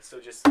 Okay. So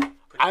just put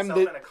yourself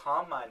in a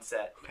calm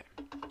mindset. Okay.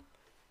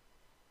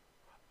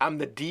 I'm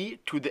the D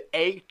to the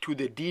A to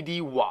the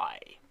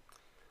DDY.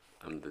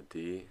 I'm the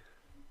D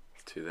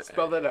to the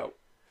Spell that out.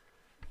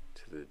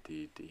 To the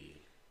DDY.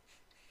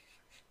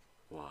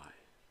 What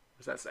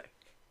does that say?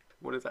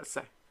 What does that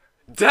say?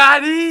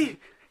 Daddy!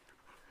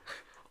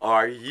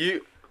 Are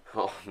you...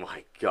 Oh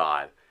my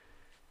God.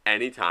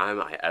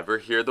 Anytime I ever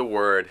hear the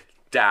word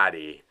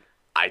daddy,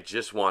 I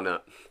just want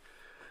to...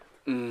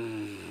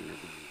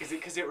 Is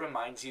it because it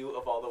reminds you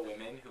of all the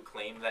women who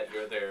claim that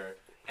you're their...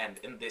 And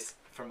in this,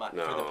 for the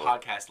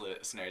podcast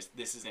listeners,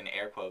 this is in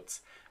air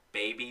quotes,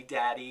 baby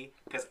daddy.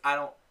 Because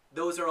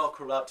those are all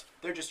corrupt.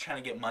 They're just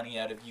trying to get money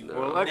out of you. No.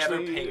 Well, never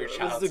pay your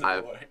child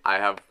support. I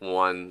have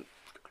one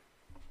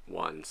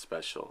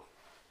special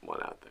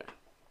one out there.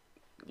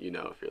 You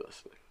know if you're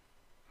listening.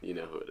 You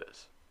know who it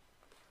is.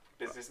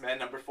 Businessman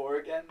number 4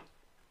 again?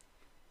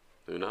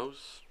 Who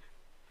knows?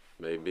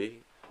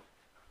 Maybe.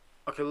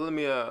 Okay, let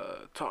me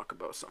talk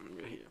about something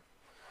right here.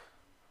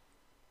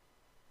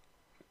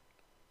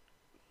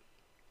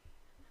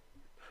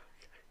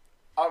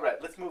 All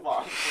right, let's move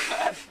on from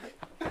that.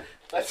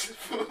 Let's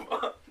just move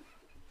on.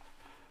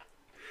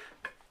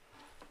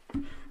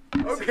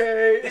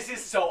 Okay. This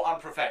is so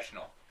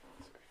unprofessional.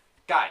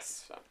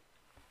 Guys,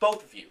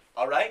 both of you,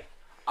 all right?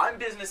 I'm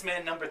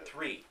businessman number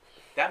 3.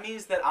 That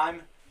means that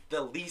I'm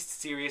the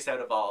least serious out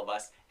of all of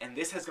us, and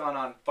this has gone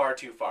on far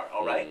too far,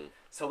 all right?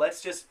 So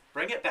let's just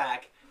bring it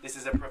back. This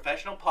is a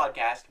professional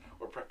podcast.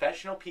 We're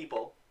professional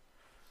people,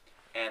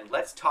 and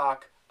let's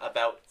talk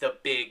about the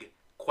big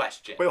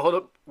question. Wait, hold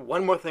up.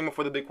 One more thing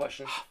before the big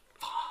question.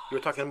 You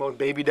were talking about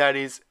baby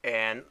daddies,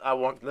 and I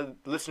want the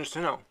listeners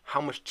to know how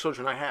much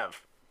children I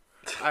have.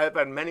 I have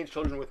had many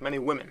children with many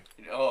women.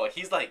 Oh,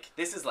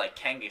 this is like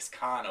Genghis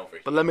Khan over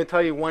here. But let me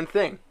tell you one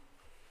thing.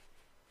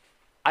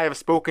 I have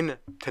spoken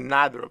to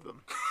neither of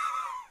them.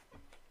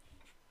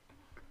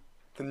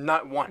 To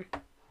not one.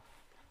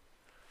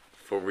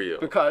 For real.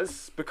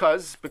 Because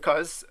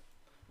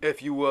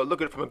if you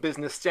look at it from a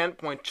business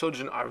standpoint,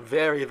 children are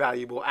very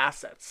valuable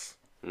assets.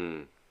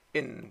 And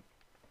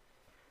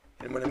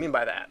what I mean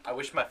by that. I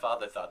wish my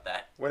father thought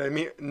that. What I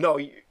mean,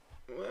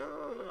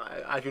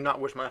 I do not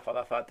wish my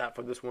father thought that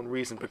for this one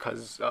reason,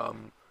 because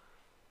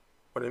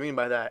what I mean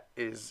by that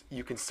is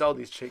you can sell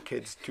these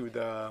kids to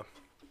the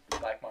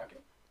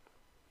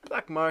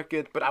black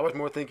market, but I was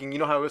more thinking, you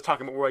know how I was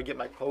talking about where I get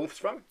my clothes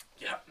from?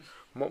 Yeah.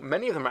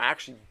 Many of them are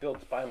actually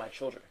built by my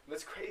children.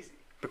 That's crazy.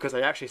 Because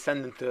I actually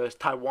send them to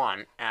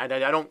Taiwan, and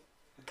I don't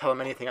tell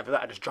them anything after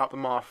that. I just drop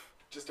them off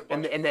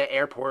in the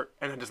airport,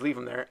 and I just leave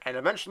them there. And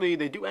eventually,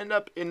 they do end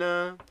up in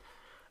a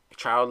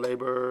child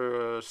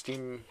labor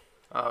steam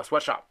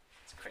sweatshop.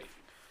 It's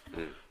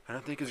crazy. And I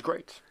think it's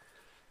great.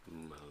 I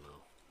don't know.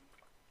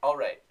 All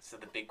right, so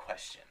the big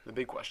question. The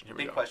big question. Here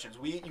we go. Big questions.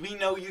 We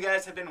know you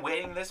guys have been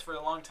waiting this for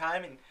a long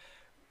time, and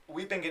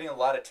we've been getting a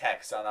lot of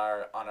texts on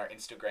our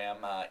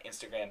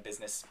Instagram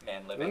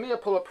businessman living. Let me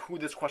pull up who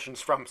this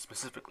question's from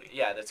specifically.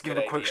 Yeah, that's a good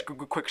idea. idea.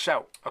 Give a quick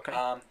shout. Okay.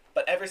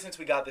 But ever since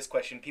we got this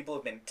question, people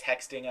have been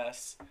texting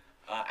us,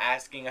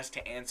 asking us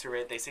to answer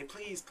it. They say,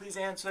 please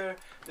answer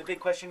the big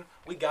question.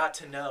 We got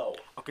to know.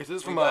 Okay, so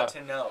this is we got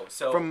to know.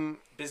 So from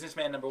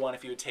businessman number 1,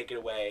 if you would take it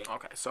away.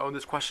 Okay, so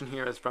this question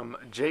here is from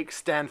Jake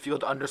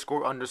Stanfield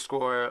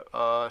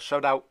 __.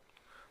 Shout out.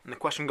 And the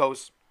question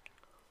goes,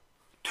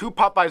 2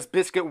 Popeyes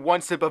biscuit,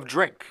 1 sip of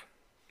drink,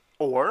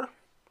 or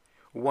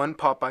 1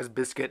 Popeyes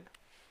biscuit.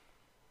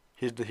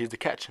 Here's the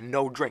catch: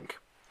 no drink.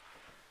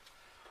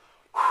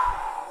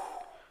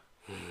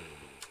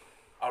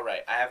 All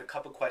right, I have a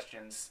couple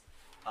questions.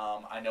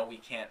 I know we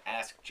can't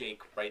ask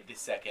Jake right this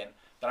second,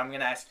 but I'm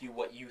gonna ask you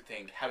what you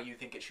think, how you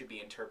think it should be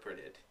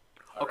interpreted.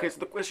 Okay, so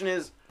the question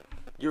is,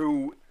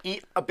 you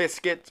eat a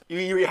biscuit.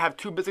 You have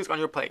 2 biscuits on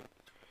your plate,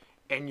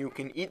 and you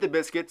can eat the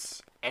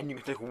biscuits, and you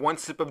can take 1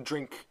 sip of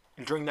drink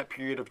during that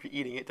period of you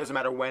eating it. Doesn't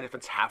matter when, if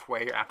it's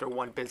halfway or after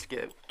 1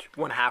 biscuit,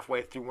 1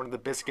 halfway through one of the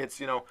biscuits.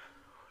 You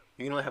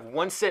can only have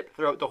 1 sip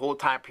throughout the whole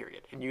time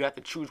period, and you have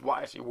to choose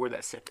wisely where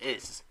that sip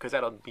is, because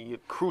that'll be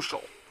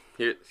crucial.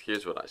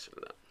 Here's what I should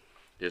have done.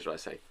 Here's what I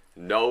say.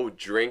 No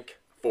drink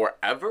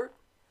forever?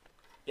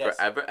 Yes.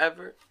 Forever,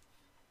 ever?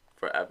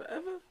 Forever,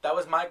 ever? That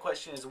was my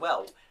question as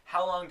well.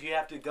 How long do you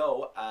have to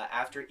go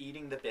after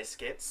eating the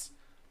biscuits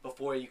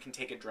before you can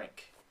take a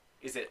drink?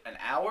 Is it an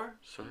hour?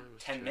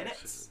 10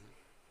 minutes?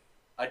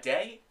 A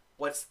day?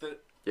 What's going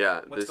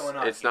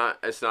on? It's not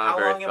a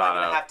very thought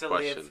out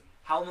question.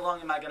 How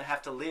long am I going to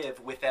have to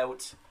live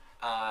without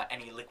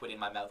any liquid in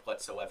my mouth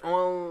whatsoever?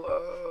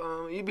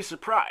 Well, you'd be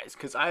surprised,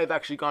 because I have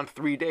actually gone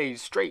 3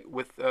 days straight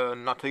with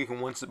not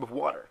taking 1 sip of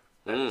water.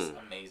 That is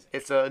amazing.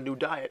 It's a new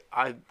diet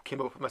I came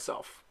up with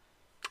myself.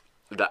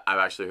 I've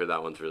actually heard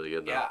that one's really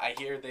good, though. Yeah, I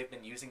hear they've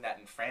been using that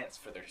in France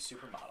for their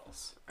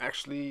supermodels.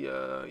 Actually,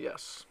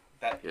 yes.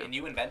 And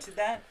you invented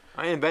that?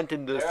 I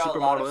invented the there are supermodel a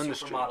lot of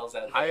industry. Supermodels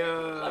out there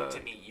who would like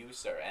to meet you,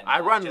 sir. And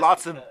I run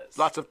lots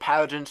of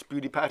pageants,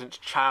 beauty pageants,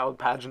 child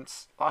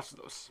pageants, lots of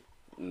those.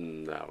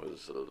 That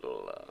was a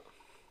little.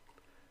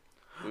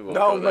 We won't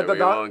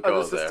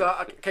go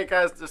there. Okay,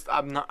 guys,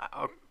 I'm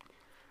not.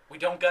 We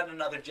don't got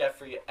another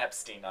Jeffrey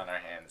Epstein on our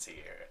hands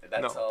here.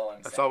 That's all I'm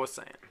saying. That's all we're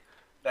saying.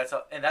 That's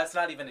all, and that's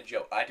not even a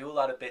joke. I do a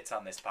lot of bits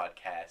on this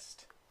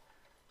podcast.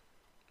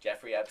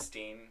 Jeffrey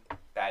Epstein,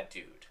 bad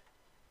dude.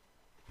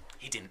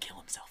 He didn't kill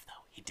himself,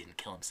 though. He didn't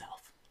kill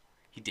himself.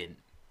 He didn't.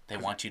 They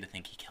want you to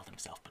think he killed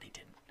himself, but he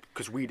didn't.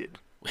 Because we did.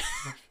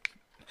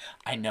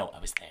 I know. I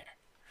was there.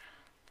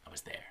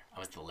 I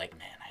was the leg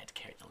man. I had to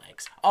carry the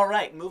legs. All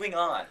right, moving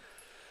on.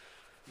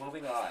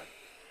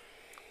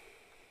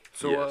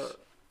 So, yes.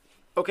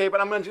 Okay,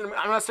 but I'm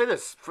gonna say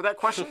this for that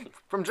question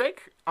from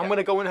Jake. I'm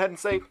gonna go ahead and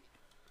say,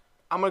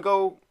 I'm gonna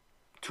go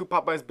 2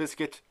 Popeyes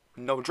biscuit,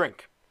 no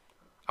drink.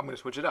 I'm gonna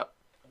switch it up.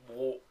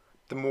 Whoa.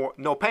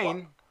 No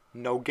pain,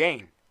 no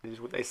gain. This is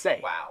what they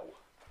say. Wow.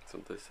 That's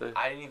what they say.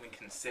 I didn't even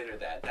consider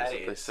that. That's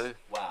what they say.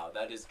 Wow.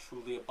 That is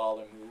truly a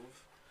baller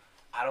move.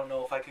 I don't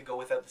know if I could go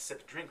without the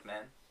sip of drink,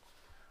 man.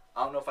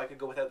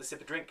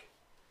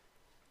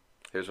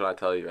 Here's what I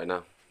tell you right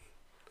now.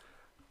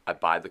 I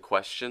buy the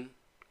question.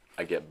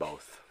 I get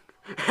both.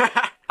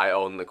 I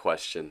own the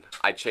question.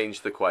 I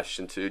changed the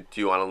question to,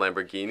 do you want a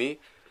Lamborghini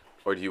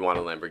or do you want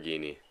a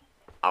Lamborghini?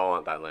 I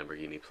want that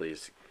Lamborghini,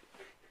 please.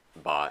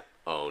 Bought,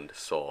 owned,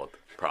 sold,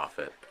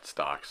 profit,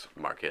 stocks,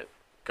 market,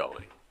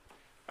 going.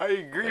 I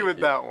agree with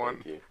that one.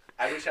 Thank you.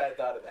 I wish I had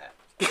thought of that.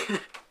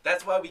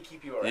 That's why we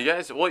keep you around. You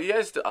guys,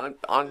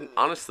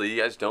 honestly,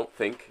 you guys don't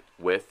think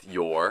with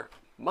your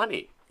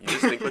money. You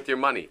just think with your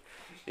money.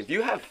 If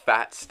you have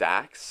fat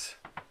stacks,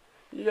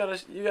 you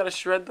gotta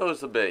shred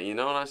those a bit. You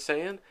know what I'm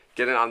saying?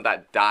 Get it on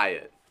that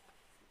diet.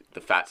 The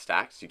fat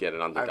stacks, you get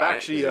it on the diet. I've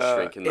actually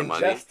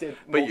ingested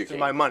most of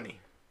my money.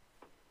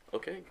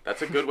 Okay,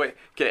 that's a good way.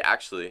 Okay,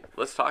 actually,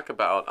 let's talk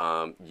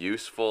about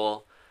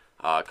useful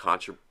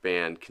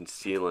contraband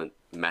concealment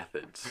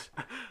methods.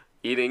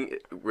 Eating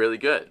really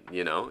good,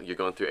 You're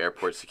going through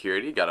airport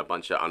security, got a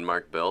bunch of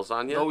unmarked bills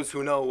on you. Those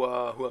who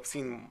know, who have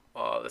seen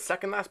the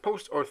second last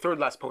post or third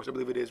last post, I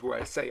believe it is, where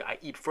I say I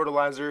eat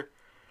fertilizer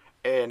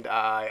and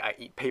I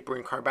eat paper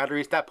and car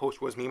batteries. That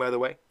post was me, by the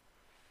way.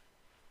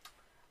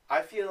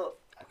 I feel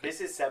this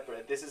is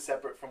separate. This is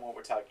separate from what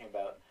we're talking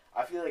about.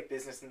 I feel like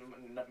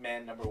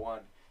businessman number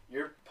one.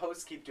 Your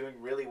posts keep doing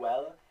really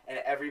well, and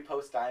every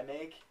post I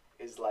make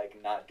is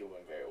not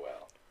doing very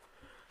well.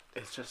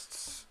 It's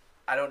just,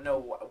 I don't know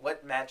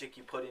what magic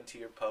you put into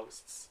your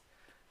posts,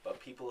 but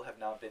people have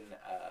not been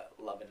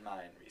loving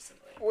mine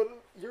recently. Well,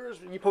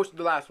 you posted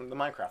the last one, the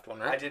Minecraft one,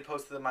 right? I did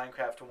post the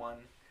Minecraft one.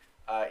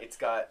 It's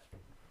got,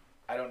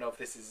 I don't know if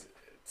this is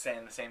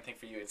saying the same thing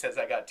for you. It says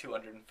I got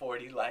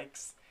 240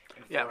 likes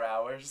in 4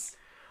 hours.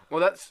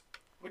 Well,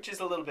 which is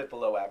a little bit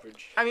below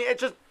average. I mean, it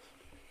just,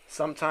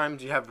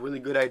 sometimes you have really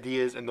good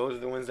ideas, and those are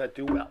the ones that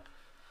do well.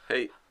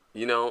 Hey,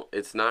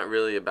 it's not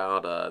really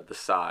about the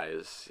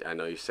size. I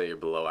know you say you're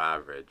below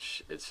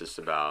average. It's just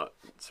about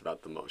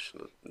the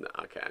motion. No,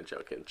 okay, I'm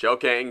joking.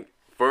 Joking.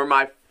 For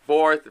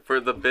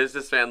the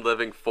businessman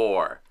living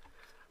 4,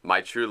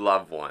 my true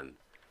loved one.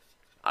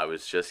 I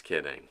was just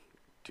kidding.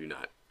 Do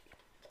not.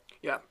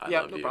 Yeah,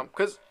 no problem.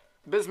 Because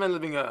businessman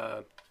living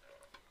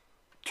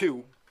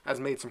 2 has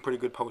made some pretty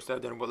good posts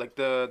out there. But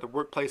the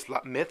workplace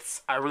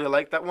myths, I really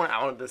like that one.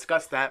 I want to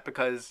discuss that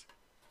because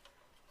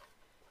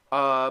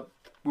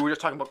we were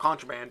just talking about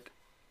contraband,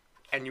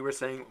 and you were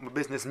saying a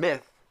business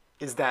myth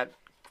is that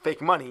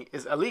fake money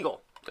is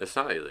illegal. It's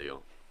not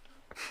illegal.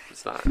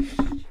 It's not.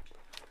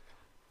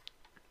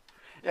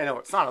 Yeah, no,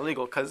 it's not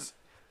illegal because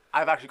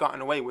I've actually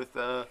gotten away with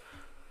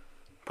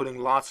putting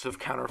lots of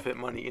counterfeit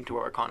money into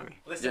our economy.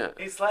 Listen,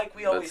 it's like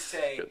we always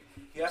say, good.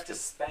 You have to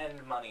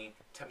spend money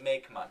to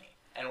make money.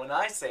 And when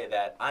I say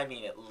that, I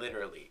mean it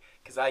literally.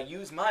 Because I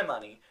use my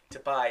money to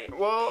buy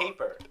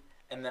paper.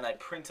 And then I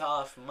print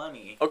off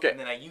money. Okay. And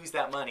then I use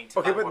that money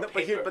to buy more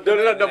paper. But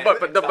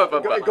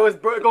it goes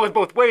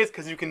both ways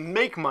because you can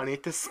make money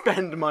to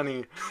spend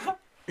money.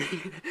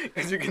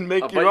 Because you can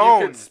make your own. But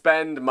you can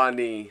spend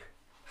money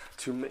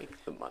to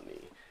make the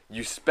money.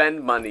 You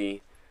spend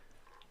money.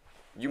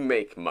 You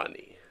make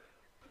money.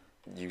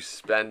 You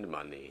spend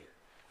money.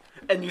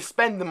 And you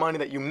spend the money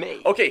that you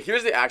make. Okay,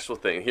 here's the actual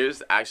thing.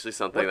 Here's actually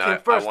something what that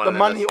came first, the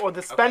money or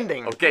the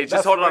spending? Okay,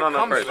 just hold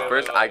on first.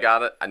 First, I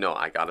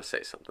gotta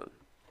say something.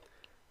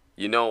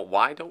 You know,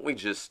 why don't we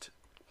just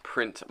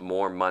print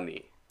more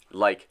money?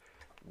 Like,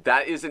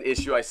 that is an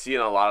issue I see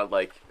in a lot of,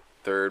 like,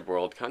 third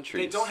world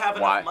countries. They don't have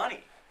enough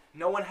money.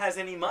 No one has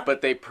any money.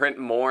 But they print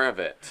more of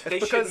it. They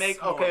should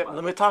make more money.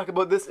 Let me talk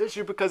about this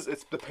issue because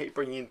it's the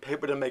paper. You need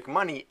paper to make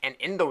money. And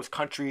in those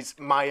countries,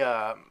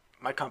 my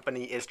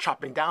company is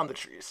chopping down the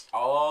trees.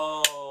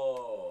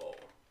 Oh.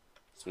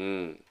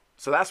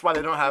 So that's why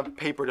they don't have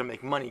paper to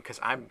make money because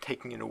I'm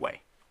taking it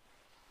away.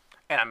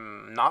 And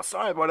I'm not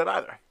sorry about it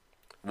either.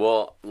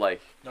 Well,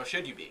 like... No,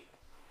 should you be?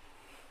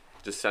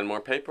 Just send more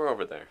paper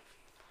over there.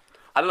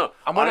 I don't know.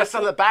 I'm going to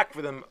sell it back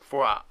for them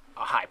for a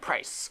high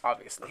price,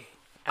 obviously.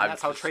 And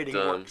that's how trading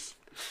works.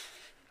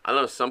 I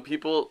don't know. Some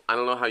people, I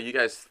don't know how you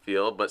guys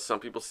feel, but some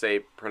people say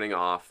printing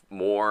off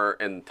more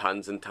and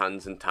tons and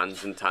tons and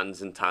tons and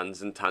tons and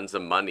tons and tons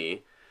of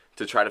money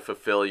to try to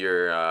fulfill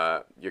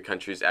your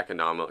country's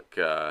economic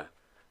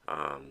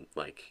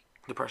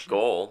depression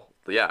goal.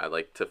 Yeah,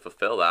 like to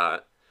fulfill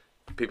that.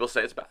 People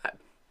say it's bad.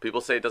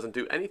 People say it doesn't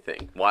do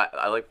anything. Why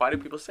do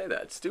people say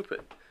that? It's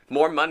stupid.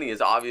 More money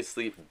is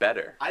obviously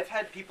better. I've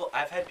had people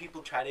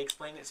try to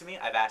explain it to me.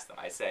 I've asked them.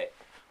 I say,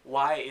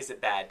 why is it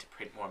bad to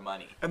print more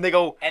money? And they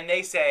go, and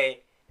they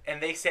say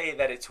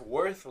that it's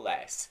worth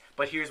less.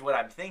 But here's what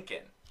I'm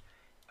thinking: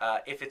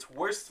 if it's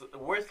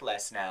worth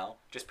less now,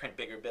 just print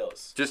bigger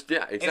bills.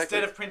 Exactly.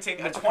 Instead of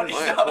printing a $20,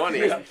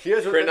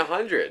 print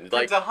 100.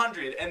 Print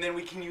 100, and then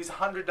we can use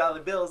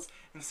 $100 bills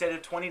instead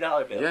of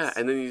 $20 bills. Yeah,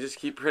 and then you just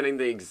keep printing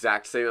the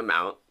exact same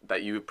amount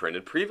that you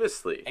printed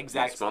previously.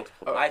 Exactly.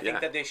 I think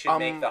that they should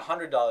make the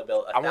 $100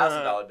 bill a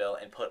 $1,000 bill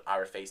and put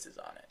our faces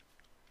on it.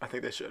 I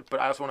think they should, but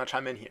I also want to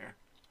chime in here.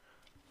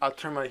 A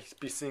term I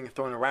be seeing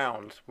thrown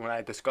around when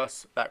I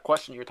discuss that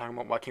question you're talking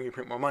about, why can't we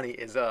print more money,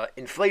 is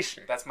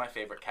inflation. That's my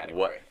favorite category.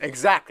 What?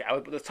 Exactly.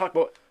 Let's talk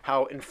about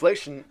how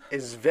inflation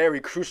is very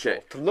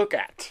crucial to look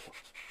at.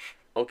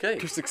 Okay.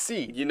 To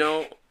succeed. You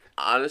know,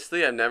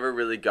 honestly, I never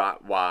really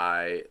got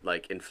why,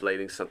 like,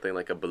 inflating something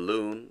like a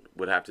balloon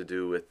would have to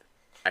do with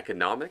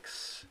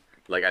economics.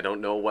 Like, I don't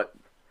know what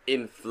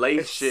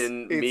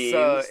inflation means.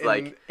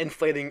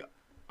 Inflating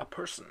a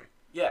person.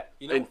 Yeah.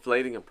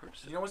 Inflating a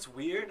person. You know what's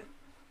weird?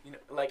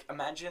 Like,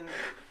 imagine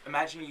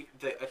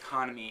the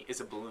economy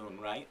is a balloon,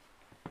 right?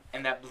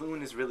 And that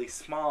balloon is really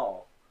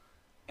small.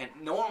 And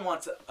no one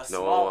wants a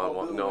small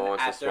balloon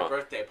at their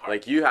birthday party.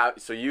 Like, you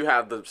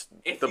have the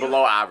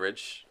below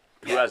average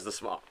who has the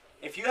small.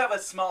 If you have a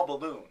small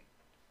balloon,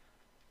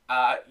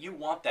 you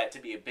want that to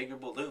be a bigger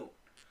balloon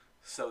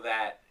so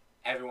that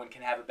everyone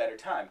can have a better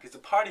time. Because a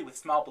party with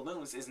small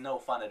balloons is no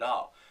fun at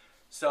all.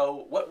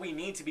 So what we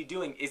need to be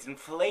doing is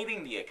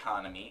inflating the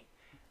economy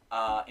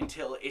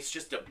until it's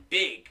just a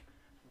big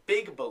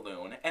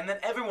balloon, and then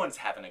everyone's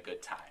having a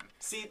good time.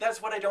 See,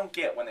 that's what I don't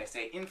get when they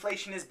say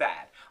inflation is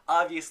bad.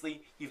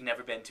 Obviously, you've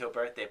never been to a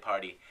birthday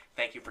party.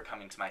 Thank you for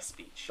coming to my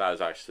speech. That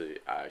was I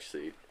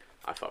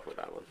fuck with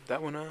that one.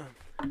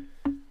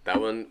 That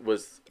one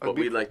was what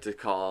we like to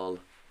call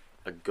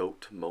a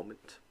goat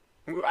moment.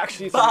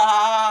 Actually,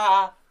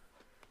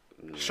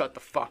 shut the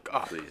fuck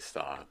up. Please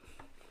stop.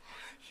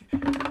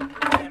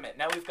 Damn it,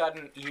 now we've got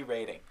an E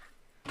rating.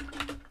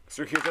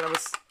 So here's another.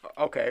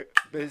 Okay,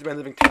 Businessman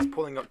Living Test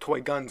pulling up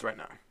toy guns right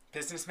now.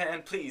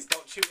 Businessman, please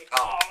don't shoot me.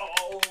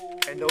 Oh!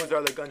 And those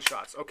are the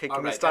gunshots. Okay,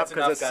 can we stop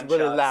because it's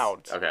really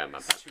loud? Okay, I'm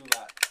not. It's too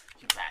loud.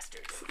 You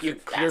bastards.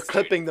 You're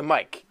clipping the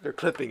mic. They're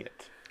clipping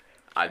it.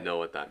 I know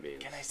what that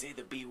means. Can I say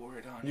the B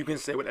word on You can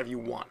say whatever you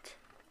want.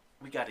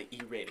 We got an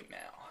E rating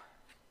now.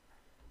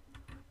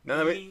 None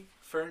of it. E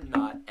for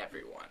not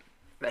everyone.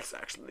 That's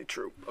actually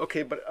true.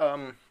 Okay, but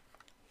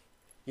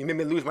you made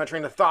me lose my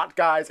train of thought,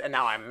 guys, and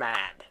now I'm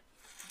mad.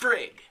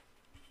 Frig.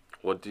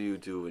 What do you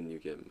do when you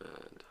get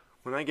mad?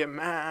 When I get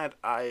mad,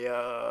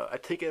 I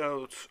take it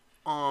out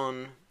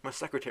on my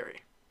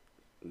secretary.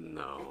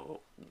 No.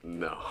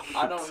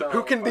 I don't know.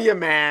 Who can be a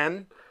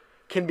man?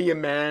 Can be a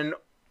man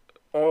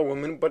or a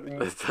woman, but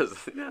yeah,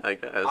 I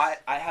guess.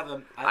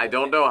 I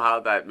don't know how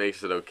that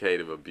makes it okay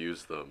to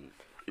abuse them.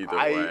 Either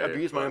way. I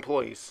abuse my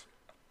employees.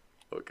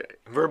 Okay.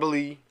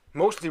 Verbally.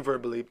 Mostly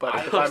verbally, but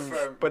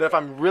if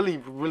I'm really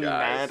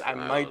mad, I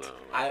might.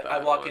 I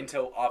walk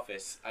into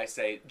office. I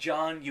say,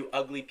 "John, you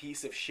ugly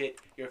piece of shit,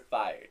 you're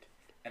fired."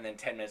 And then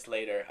 10 minutes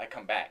later, I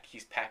come back.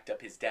 He's packed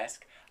up his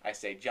desk. I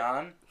say,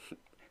 "John,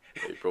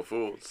 April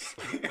Fools.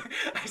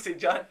 I say,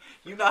 John,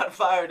 you're not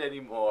fired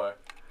anymore,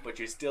 but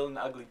you're still an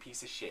ugly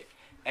piece of shit.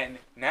 And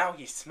now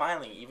he's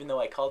smiling, even though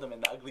I called him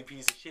an ugly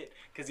piece of shit,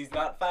 because he's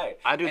not fired.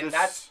 I do and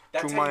this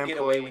that's to how my you get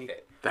away employee. with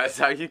it. That's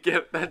how you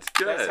get. That's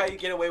good. That's how you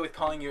get away with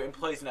calling your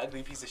employees an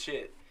ugly piece of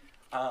shit,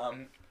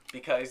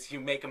 because you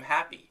make them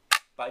happy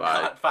by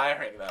not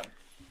firing them.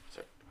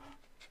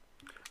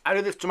 I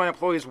do this to my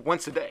employees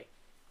once a day.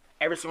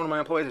 Every single one of my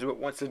employees, I do it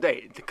once a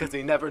day because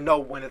they never know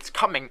when it's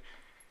coming.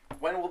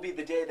 When will be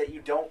the day that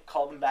you don't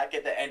call them back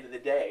at the end of the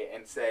day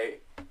and say,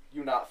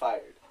 you're not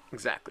fired?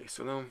 Exactly.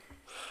 So then,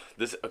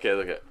 this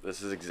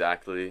is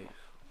exactly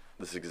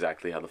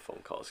how the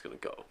phone call is gonna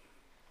go.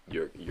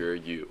 You're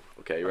you.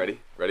 Okay, ready?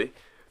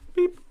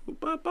 Beep boop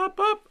bop bop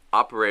bop.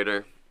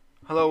 Operator.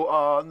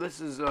 hello, this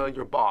is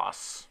your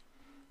boss.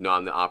 No,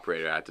 I'm the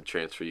operator. I have to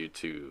transfer you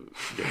to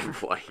your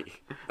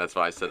employee. That's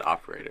why I said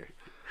operator.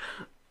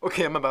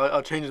 Okay,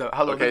 I'll change that.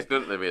 Hello. Okay,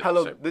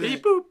 hello.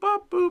 Beep boop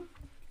bop boop.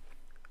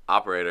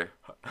 Operator.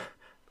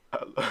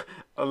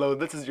 Hello,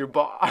 this is your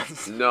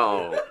boss.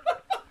 No.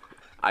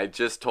 I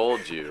just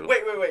told you.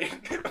 Wait.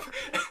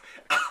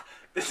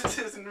 This is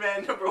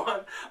businessman number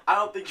one. I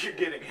don't think you're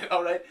getting it.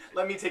 All right,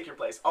 let me take your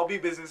place. I'll be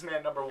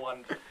businessman number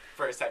one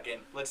for a second.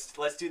 Let's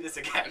do this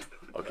again.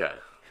 Okay.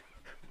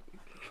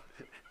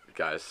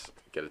 Guys,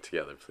 get it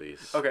together,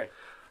 please. Okay.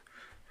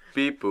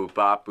 Beep boop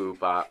bop boop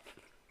bop.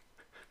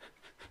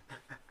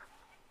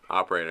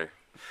 Operator.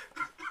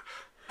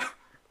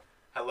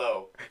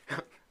 Hello.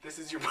 This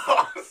is your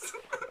boss.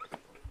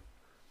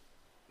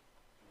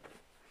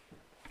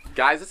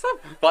 Guys, it's not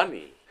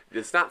funny.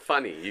 It's not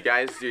funny. You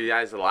guys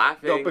are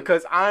laughing. No,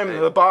 because I'm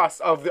the boss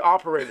of the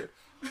operator.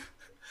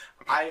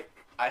 I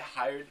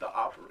hired the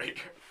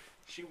operator.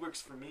 She works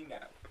for me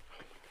now.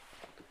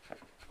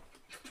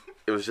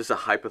 It was just a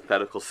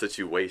hypothetical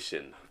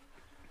situation.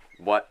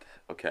 What?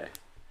 Okay.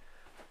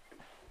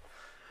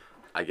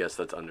 I guess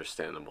that's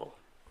understandable.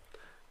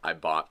 I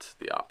bought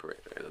the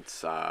operator.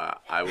 That's I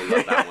will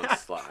let that one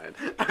slide.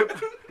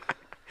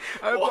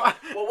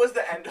 What was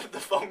the end of the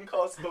phone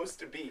call supposed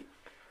to be?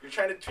 You're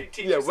trying to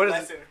teach us a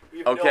lesson.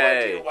 We have no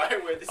idea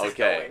where this is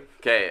going.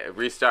 Okay,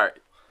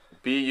 restart.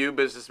 Be you,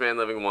 businessman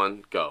living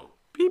one, go.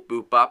 Beep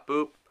boop bop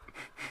boop.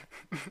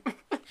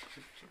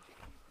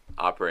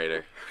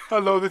 Operator.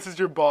 Hello, this is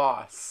your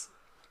boss.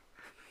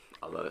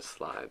 I'll let it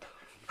slide,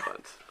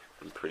 but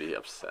I'm pretty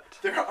upset.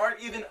 There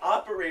aren't even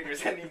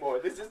operators anymore.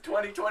 This is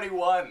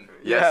 2021.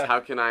 Yes, Yeah.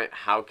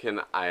 how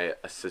can I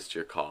assist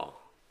your call?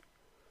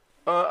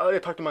 I gotta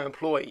talk to my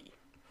employee.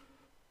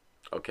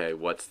 Okay,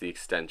 what's the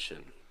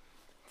extension?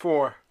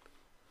 4.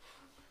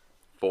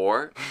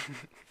 4?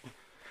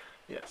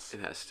 Yes.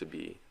 It has to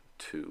be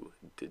 2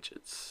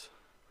 digits.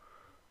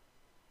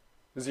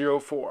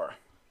 04.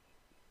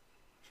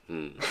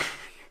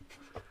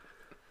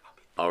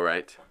 All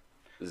right.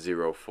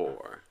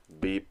 04.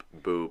 Beep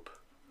boop.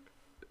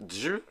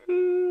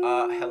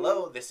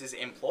 Hello, this is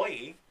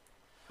employee.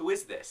 Who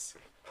is this?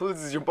 Hello,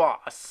 this is your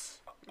boss.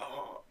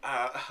 Oh,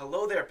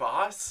 hello there,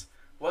 boss.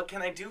 What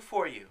can I do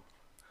for you?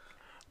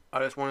 I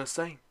just want to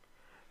say,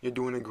 you're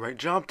doing a great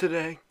job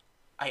today.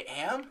 I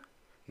am?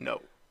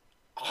 No,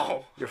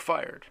 Oh, you're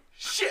fired.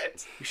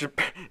 shit.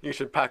 You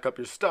should pack up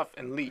your stuff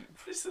and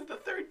leave. This is the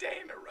 3rd day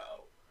in a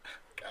row.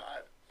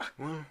 God.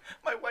 Well,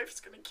 My wife's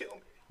gonna kill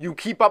me. you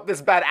keep up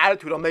this bad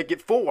attitude, I'll make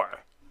it 4.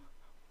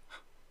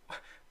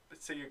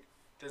 So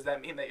does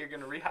that mean that you're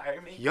gonna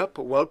rehire me? Yup,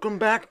 welcome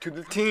back to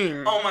the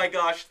team. Oh my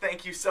gosh,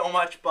 thank you so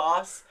much,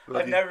 boss.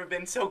 Love I've you. never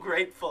been so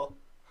grateful.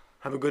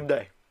 Have a good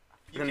day.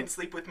 You can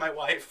sleep with my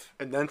wife.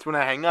 And that's when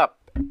I hang up.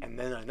 And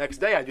then the next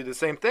day I do the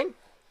same thing.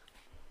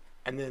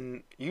 And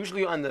then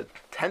usually on the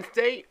 10th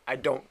day, I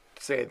don't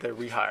say they're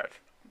rehired.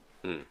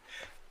 But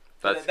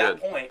That's at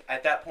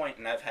that point,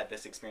 and I've had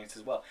this experience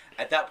as well,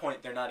 at that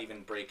point, they're not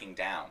even breaking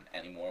down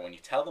anymore when you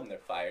tell them they're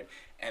fired.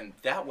 And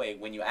that way,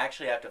 when you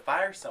actually have to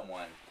fire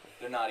someone,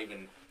 they're not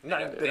even, they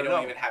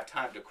don't even have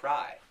time to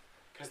cry.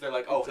 Because they're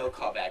like, oh, he'll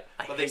call back.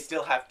 But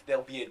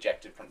they'll be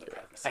ejected from the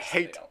premises. I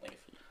hate if they don't leave.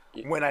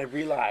 when I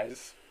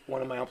realize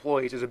one of my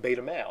employees is a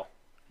beta male.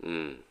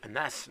 And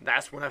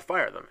that's when I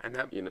fire them. And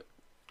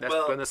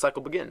that's when the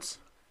cycle begins.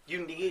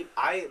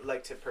 I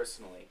like to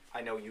personally,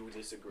 I know you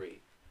disagree.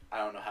 I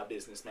don't know how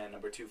businessman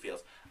number 2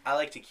 feels. I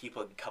like to keep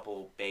a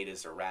couple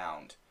betas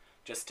around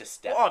just to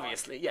step on.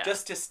 Obviously, yeah.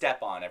 Just to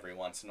step on every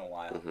once in a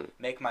while.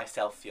 Make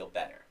myself feel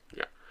better.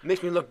 Yeah.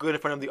 Makes me look good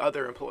in front of the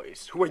other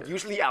employees, who are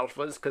usually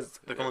alphas, because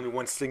there can only be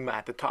one sigma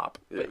at the top.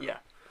 But yeah.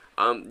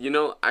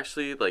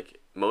 Actually, like,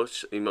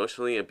 most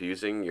emotionally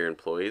abusing your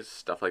employees,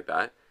 stuff like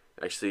that,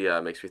 actually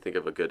makes me think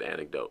of a good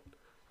anecdote.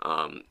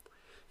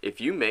 If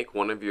you make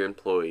one of your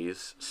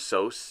employees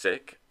so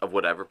sick of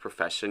whatever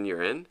profession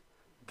you're in,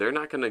 they're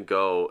not going to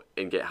go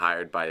and get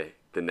hired by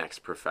the next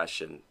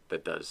profession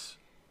that does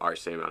our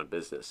same amount of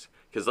business.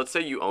 Because let's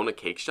say you own a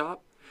cake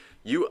shop,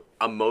 you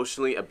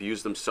emotionally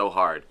abuse them so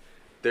hard.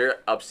 They're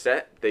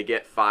upset, they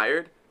get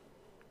fired.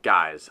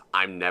 Guys,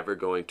 I'm never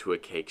going to a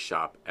cake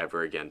shop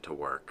ever again to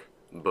work.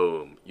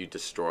 Boom, you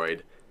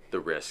destroyed the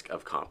risk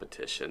of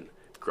competition,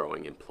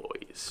 growing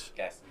employees.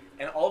 Yes.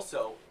 And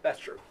also, That's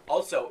true.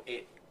 Also,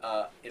 it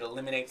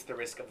eliminates the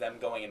risk of them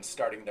going and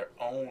starting their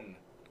own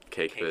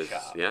cake biz.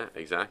 shop. Yeah,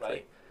 exactly.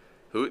 Right?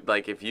 Who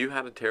if you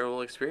had a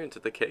terrible experience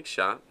at the cake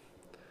shop,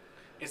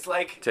 it's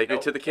like take me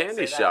to the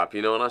candy shop.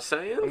 You know what I'm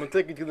saying? I'm gonna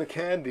take you to the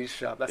candy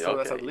shop. That's Yeah,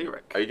 that's a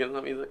lyric. Are you gonna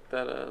let me lick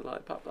that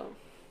lollipop though?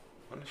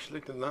 Why don't you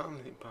lick the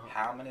lollipop?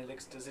 How many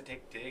licks does it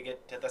take to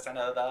get to the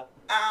center of the?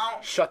 Ow!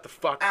 Shut the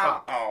fuck Ow!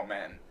 up. Oh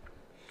man.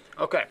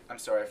 Okay. I'm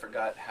sorry, I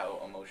forgot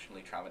how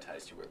emotionally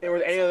traumatized you were. And were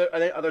there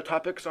any other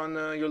topics on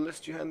your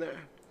list you had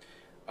there?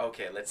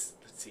 Okay, let's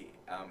see.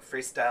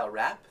 Freestyle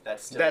rap.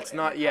 That's still. That's in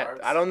not the yet.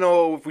 cards. I don't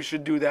know if we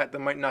should do that. That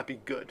might not be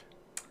good.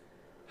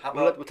 How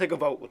about We'll take a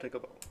vote.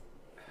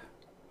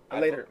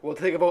 Later. We'll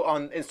take a vote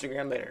on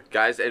Instagram later.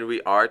 Guys, and we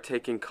are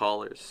taking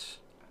callers.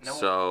 No.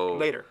 So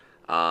Later.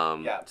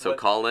 So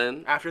call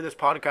in. After this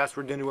podcast,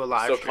 we're gonna do a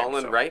live So stream. call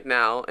in right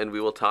now, and we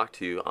will talk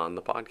to you on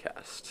the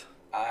podcast.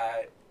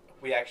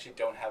 we actually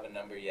don't have a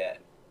number yet.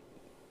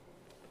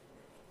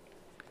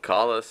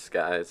 Call us,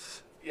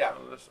 guys. Yeah.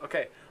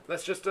 Okay.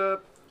 Let's just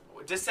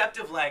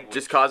Deceptive language.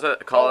 Just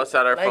call us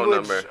at our phone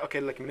number. Okay,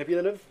 like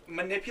manipulative.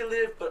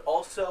 Manipulative, but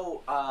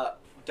also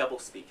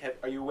doublespeak.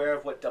 Are you aware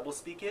of what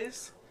doublespeak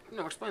is?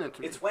 No, explain it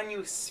to me. It's when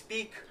you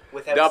speak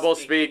without Double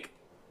speaking. speak.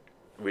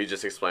 We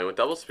just explained what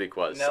double speak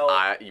was.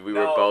 No, we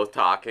were both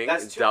talking.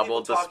 That's two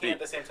double people to talking speak. at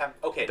the same time.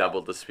 Okay. Double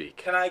no. to speak.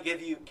 Can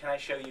I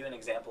show you an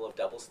example of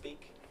doublespeak?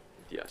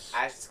 Yes.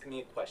 Ask me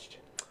a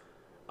question.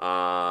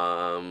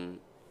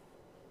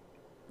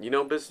 You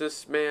know,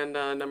 businessman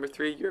number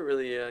 3. You're a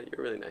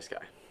really nice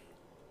guy.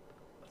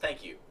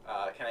 Thank you.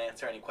 Can I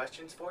answer any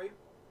questions for you?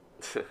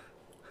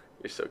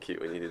 You're so cute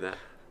when you do that.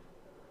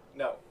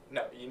 No.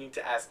 You need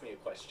to ask me a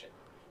question.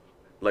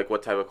 Like,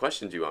 what type of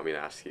question do you want me to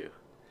ask you?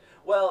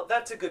 Well,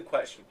 that's a good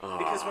question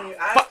because when you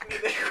ask fuck. me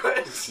the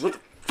question, What the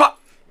fuck?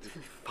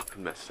 You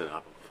fucking messed it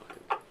up.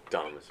 I'm fucking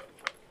dumb as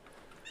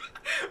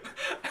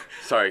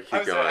Sorry, keep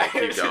I'm going. sorry, I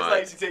Keep would just going.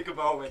 like to take a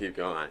moment. Keep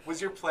going.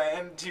 Was your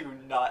plan to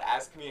not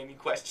ask me any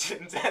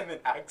questions and then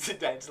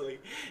accidentally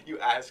you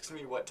asked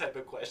me what type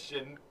of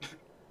question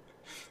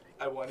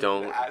I wanted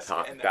Don't to ask?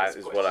 talk. And That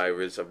is what I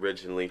was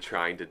originally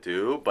trying to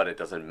do, but it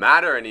doesn't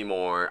matter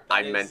anymore.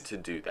 I meant to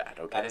do that,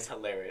 okay? That is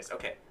hilarious.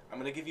 Okay, I'm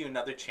going to give you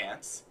another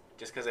chance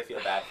just because I feel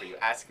bad for you.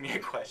 Ask me a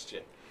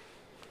question.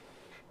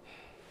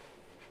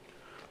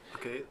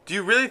 Okay. Do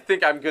you really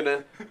think I'm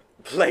gonna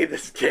play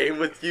this game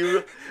with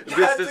you,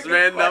 That's a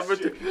businessman good number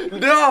question. 2?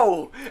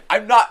 No!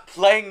 I'm not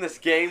playing this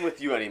game with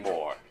you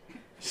anymore.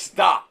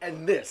 Stop.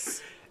 And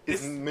this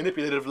is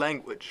manipulative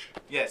language.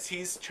 Yes,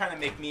 he's trying to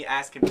make me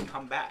ask him to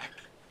come back.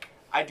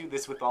 I do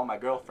this with all my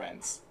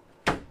girlfriends.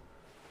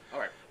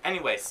 Alright.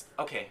 Anyways,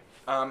 okay.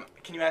 Can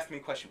you ask me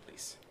a question,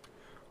 please?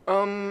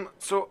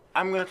 So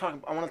I want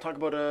to talk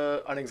about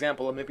an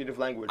example of manipulative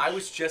language. I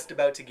was just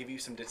about to give you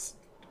some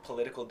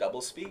political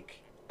doublespeak.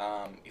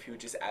 If you would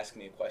just ask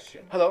me a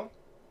question. Hello.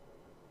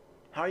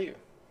 How are you?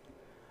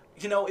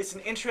 You know, it's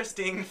an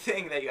interesting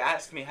thing that you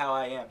asked me how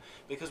I am,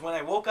 because when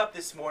I woke up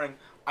this morning,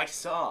 I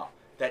saw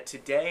that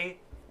today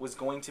was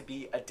going to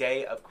be a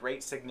day of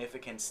great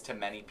significance to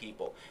many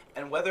people.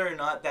 And whether or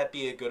not that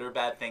be a good or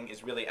bad thing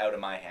is really out of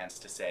my hands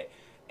to say.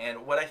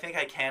 And what I think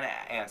I can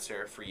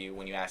answer for you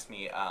when you ask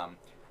me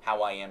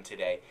how I am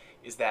today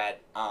is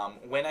that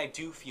when I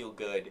do feel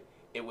good,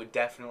 it would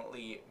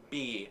definitely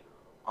be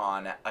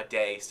on a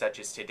day such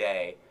as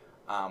today.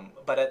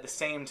 But at the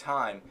same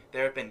time,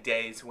 there have been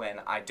days when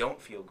I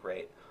don't feel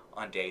great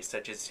on days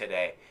such as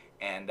today.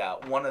 And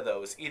one of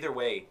those, either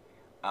way,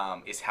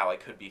 is how I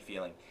could be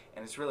feeling.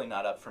 And it's really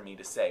not up for me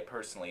to say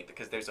personally,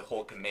 because there's a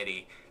whole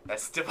committee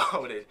that's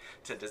devoted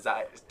to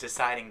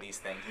deciding these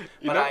things.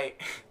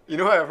 You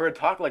know I've heard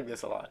talk like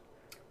this a lot.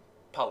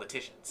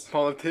 Politicians.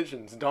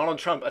 Politicians, Donald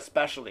Trump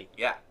especially.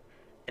 Yeah.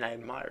 And I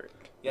admire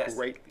it Yes.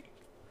 greatly.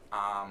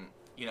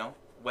 You know,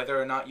 whether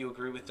or not you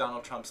agree with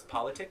Donald Trump's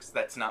politics,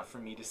 that's not for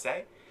me to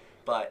say.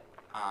 But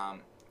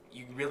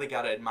you really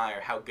got to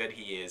admire how good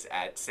he is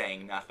at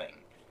saying nothing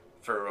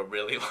for a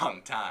really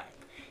long time.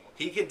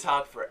 He can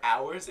talk for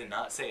hours and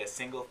not say a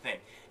single thing.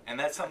 And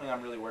that's something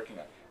I'm really working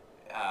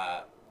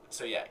on.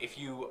 So yeah, if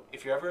you're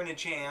ever in a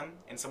jam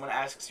and someone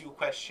asks you a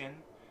question,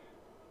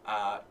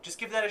 just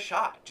give that a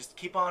shot. Just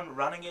keep on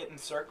running it in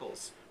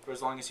circles for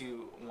as long as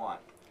you want.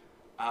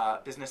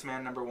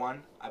 Businessman number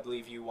 1, I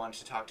believe you wanted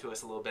to talk to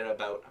us a little bit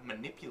about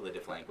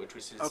manipulative language,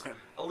 which is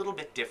a little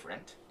bit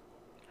different.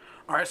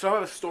 All right, so I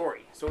have a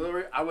story. So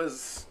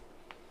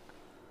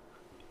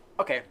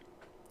okay.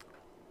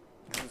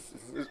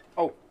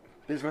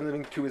 Businessman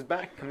living 2 is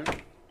back. Come in.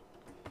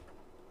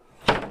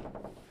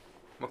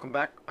 Welcome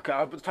back. Okay,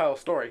 I'll tell a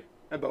story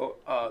about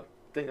a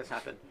thing that's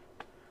happened.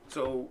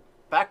 So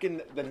back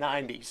in the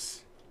 90s,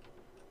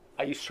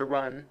 I used to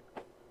run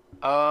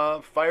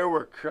a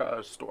firework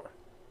store.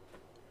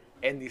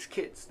 And these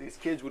kids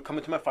would come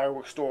into my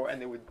fireworks store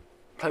and they would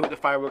play with the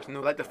fireworks and they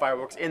would light the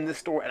fireworks in the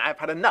store. And I've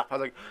had enough. I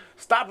was like,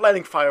 stop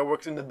lighting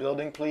fireworks in the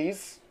building,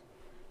 please.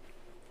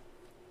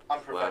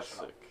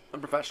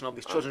 Unprofessional.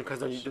 These children, because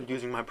they're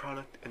using my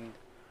product. And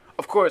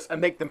of course, I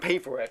make them pay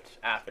for it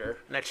after.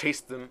 And I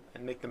chase them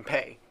and make them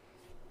pay.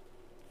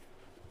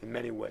 in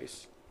many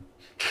ways.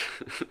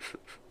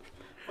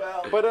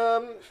 Well,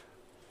 But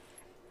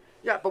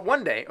yeah. But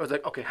one day I was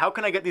like, okay, how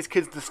can I get these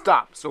kids to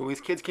stop? So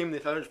these kids came. They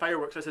started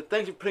fireworks. I said,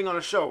 thanks for putting on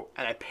a show,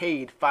 and I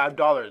paid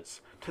 $5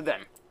 to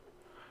them.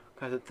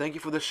 I said, thank you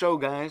for the show,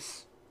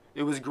 guys.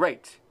 It was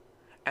great.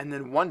 And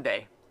then one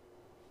day,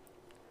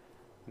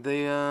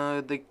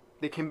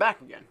 they came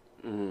back again.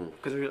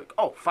 Because they were like,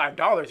 oh, $5.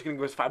 You're going to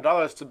give us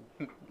 $5 to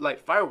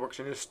light fireworks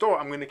in your store.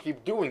 I'm going to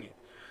keep doing it.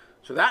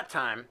 So that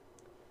time,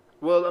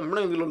 well, I'm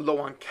running a little low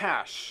on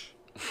cash.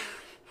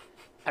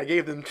 I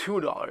gave them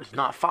 $2,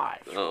 not $5.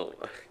 Oh.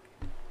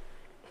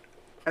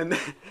 And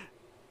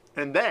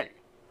then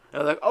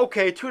they're like,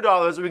 okay,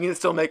 $2, we can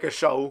still make a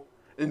show.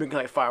 And we can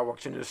light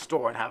fireworks in the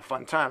store and have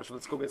fun times. So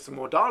let's go get some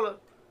more dollar.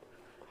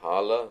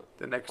 Holla.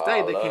 The next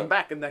day, they came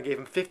back and I gave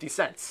them 50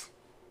 cents.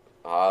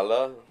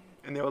 Holla.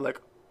 And they were like,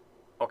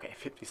 okay,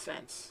 50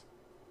 cents.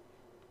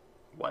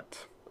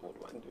 What? What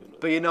do I do now?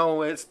 But you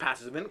know, it's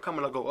passive income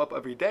and it'll go up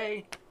every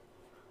day.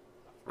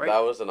 Right? That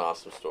was an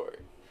awesome story.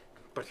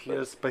 But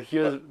here's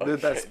the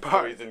best So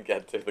part. we didn't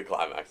get to the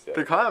climax yet.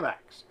 The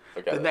climax.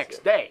 Okay, The let's next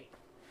go. day,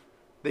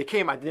 they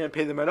came, I didn't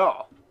pay them at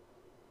all.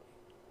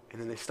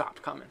 And then they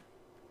stopped coming.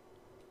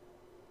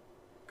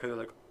 Because they're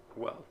like,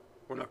 well,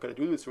 we're not going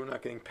to do this, we're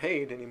not getting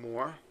paid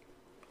anymore.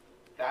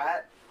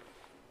 that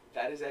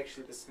is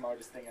actually the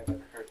smartest thing I've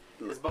ever heard.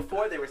 Because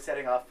before they were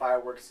setting off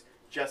fireworks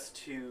just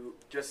to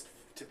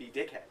be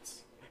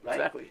dickheads,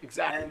 right?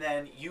 Exactly. And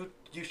then you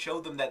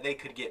showed them that they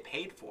could get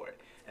paid for it.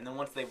 And then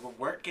once they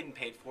weren't getting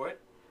paid for it,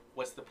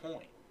 what's the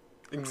point?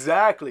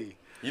 Exactly.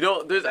 You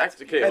know, there's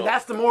actually... Okay, And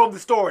that's the moral of the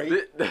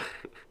story.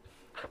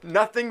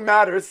 Nothing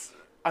matters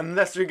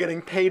unless you're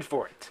getting paid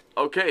for it.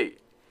 Okay.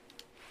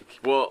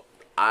 Well,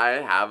 I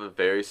have a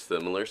very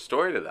similar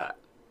story to that.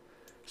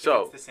 If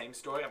So, it's the same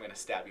story, I'm going to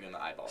stab you in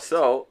the eyeballs.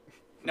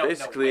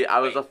 basically, wait, I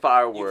was wait. a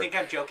firework. You think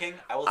I'm joking?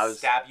 I will I was-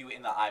 stab you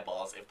in the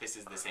eyeballs if this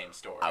is the same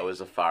story. I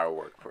was a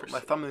firework person. my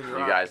thumb in your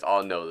You eye. guys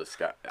all know this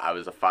guy. I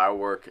was a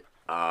firework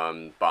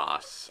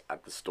boss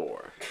at the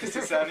store. This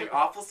is sounding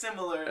awful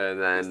similar.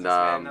 And then,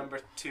 Businessman number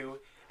 2.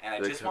 And I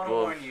the just want to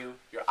couple- warn you,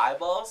 your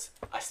eyeballs,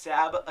 a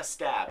stab,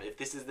 if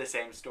this is the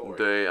same story.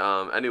 They,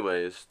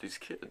 anyways, these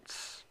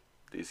kids,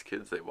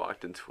 they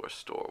walked into our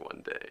store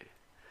one day.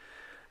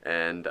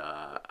 And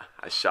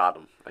I shot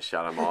them. I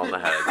shot them all in the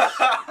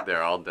head.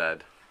 They're all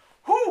dead.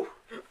 Whew!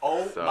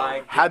 Oh So- my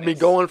goodness. Had me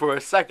going for a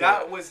second.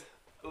 That was...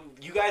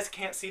 You guys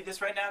can't see this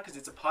right now because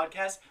it's a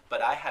podcast,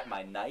 but I had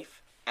my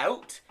knife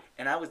out,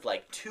 and I was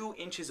like 2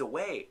 inches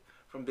away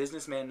from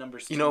businessman number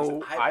 2's You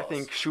know, I eyeballs.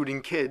 think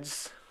shooting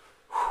kids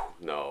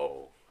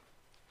No.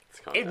 Let's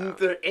calm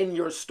down. in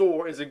your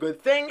store is a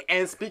good thing.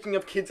 And speaking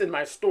of kids in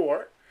my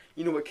store,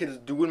 you know what kids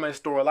do in my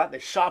store a lot? They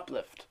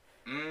shoplift.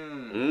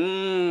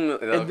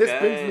 Okay. And this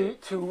brings me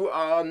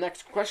to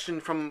next question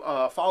from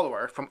a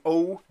follower, from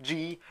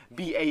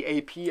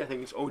OGBAAP. I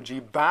think it's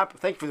OGBAP.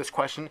 Thank you for this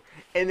question.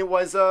 And it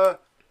was, tell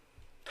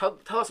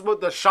us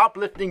about the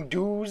shoplifting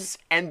do's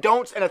and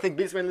don'ts. And I think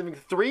Businessman Living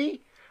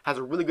 3 has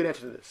a really good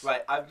answer to this.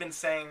 Right, I've been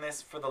saying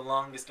this for the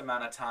longest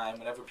amount of time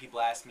whenever people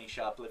ask me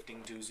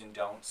shoplifting do's and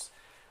don'ts.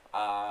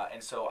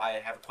 And so I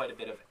have quite a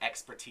bit of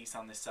expertise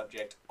on this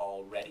subject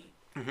already.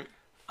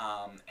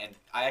 And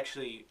I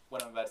actually,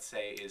 what I'm about to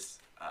say is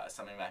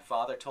something my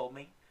father told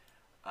me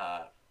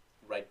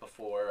right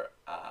before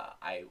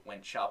I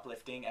went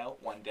shoplifting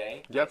out one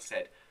day. Yep. He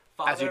said,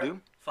 As you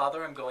do.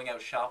 Father, I'm going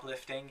out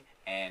shoplifting,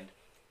 and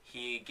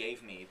he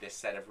gave me this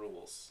set of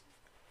rules.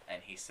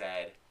 And he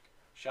said,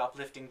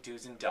 shoplifting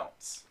do's and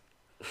don'ts.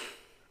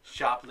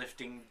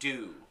 Shoplifting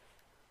do,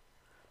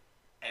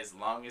 as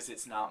long as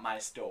it's not my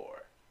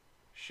store.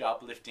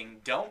 Shoplifting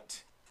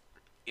don't,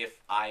 if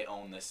I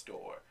own the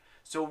store.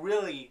 So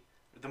really,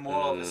 the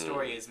moral of the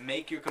story is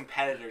make your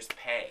competitors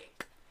pay.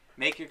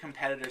 Make your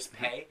competitors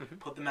pay.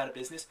 Put them out of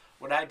business.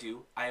 What I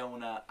do, I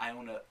own a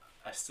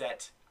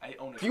set. I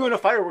own a. You in a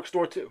fireworks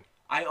store too.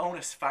 I own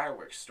a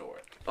fireworks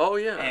store. Oh,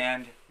 yeah.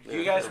 And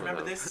you guys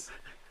remember this?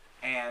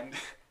 And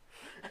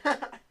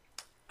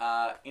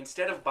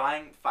instead of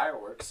buying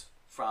fireworks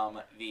from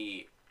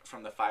the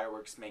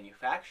fireworks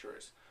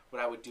manufacturers,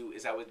 what I would do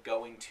is I would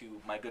go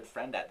into my good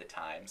friend at the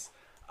time's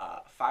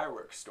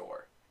fireworks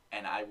store,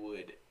 and I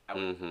would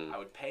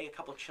pay a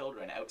couple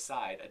children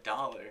outside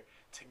 $1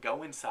 to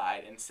go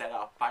inside and set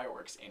off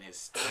fireworks in his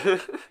store.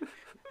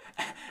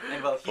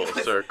 And while he Full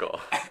was, circle.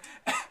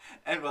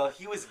 and while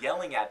he was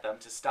yelling at them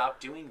to stop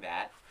doing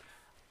that,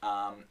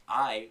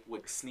 I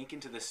would sneak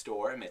into the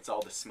store amidst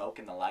all the smoke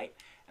and the light,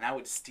 and I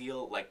would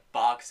steal like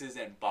boxes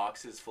and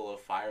boxes full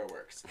of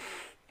fireworks.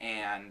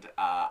 And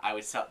I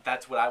would sell.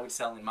 That's what I would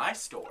sell in my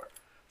store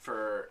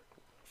for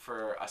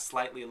a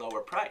slightly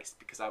lower price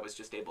because I was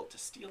just able to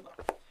steal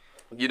them.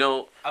 You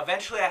know,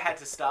 Eventually, I had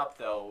to stop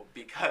though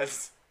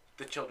because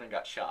the children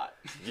got shot.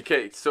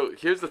 okay, so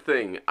here's the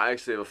thing. I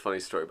actually have a funny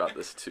story about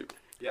this, too.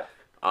 Yeah.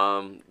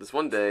 This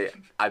one day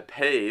I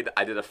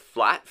did a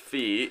flat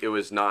fee. It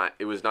was not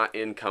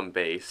income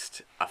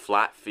based. A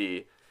flat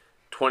fee,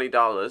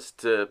 $20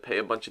 to pay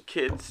a bunch of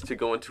kids to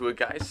go into a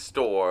guy's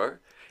store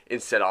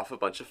and set off a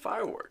bunch of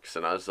fireworks.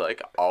 And I was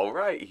like, all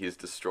right, he's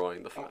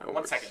destroying the fireworks.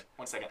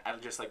 One second. I'll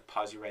just like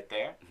pause you right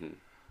there.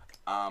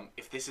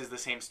 If this is the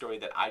same story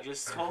that I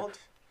just told,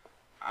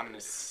 I'm gonna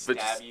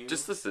stab you.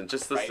 Just listen.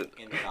 Right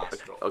in the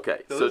nostril.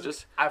 Okay, so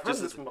just I've heard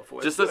just this one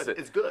before. Just It's listen.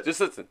 good. It's good. Just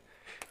listen.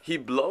 He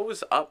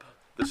blows up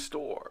the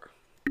store.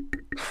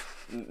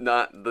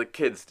 Not the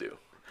kids do.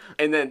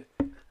 And then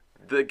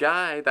the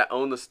guy that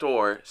owned the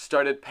store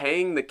started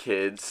paying the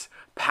kids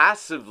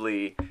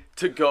passively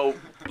to go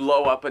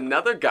blow up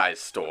another guy's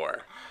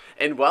store.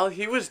 And while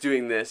he was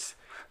doing this,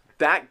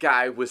 that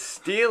guy was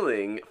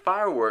stealing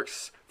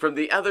fireworks from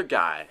the other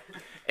guy.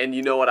 And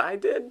you know what I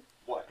did?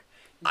 What?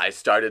 I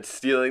started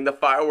stealing the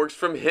fireworks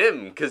from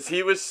him because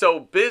he was so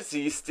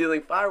busy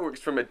stealing fireworks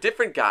from a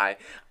different guy.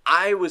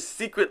 I was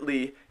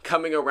secretly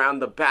coming around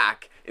the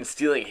back and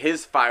stealing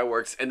his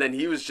fireworks, and then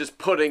he was just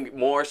putting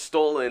more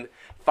stolen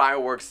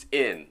fireworks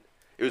in.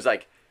 It was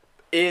like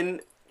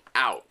in,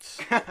 out,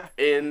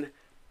 in,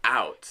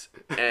 out.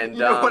 And You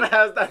know what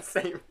has that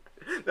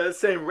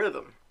same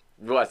rhythm?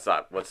 What's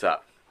up?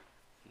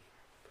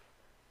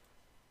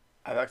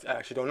 I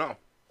actually don't know.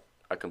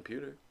 A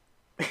computer.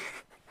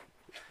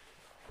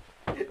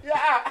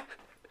 Yeah.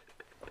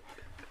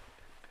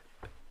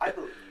 I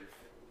believe,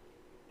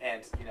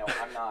 and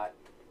I'm not.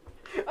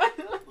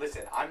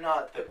 Listen, I'm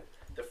not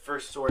the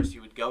first source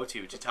you would go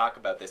to talk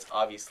about this,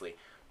 obviously,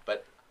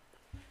 but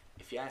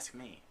if you ask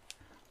me,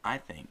 I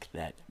think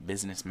that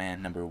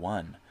businessman number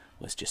one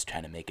was just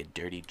trying to make a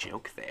dirty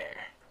joke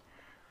there.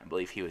 I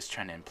believe he was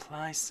trying to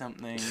imply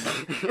something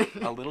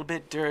a little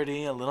bit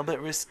dirty, a little bit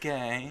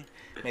risque.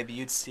 Maybe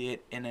you'd see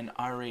it in an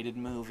R-rated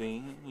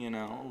movie,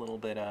 a little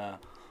bit ha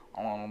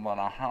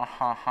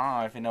ha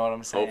ha, if you know what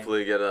I'm saying.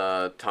 Hopefully get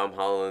Tom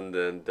Holland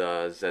and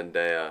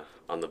Zendaya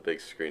on the big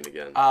screen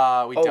again.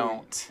 We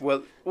don't.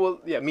 Well,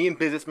 yeah. Me and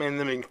Businessman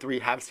Living 3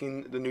 have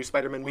seen the new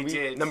Spider-Man movie. We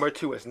did. Number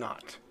 2 is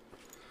not.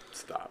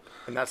 Stop.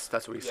 And that's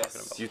what he's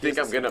talking about. You think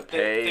I'm gonna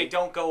pay? They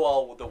don't go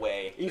all the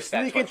way. You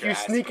sneak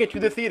into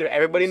the theater.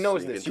 Everybody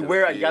knows this. You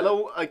wear a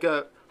yellow, like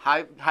a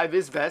high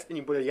vis vest, and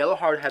you put a yellow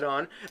hard hat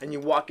on, and you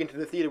walk into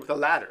the theater with a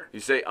ladder. You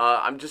say,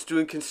 I'm just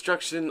doing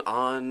construction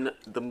on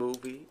the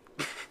movie.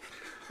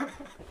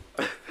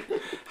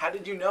 How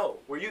did you know?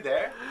 Were you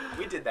there?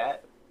 We did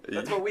that.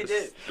 That's what we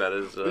did. That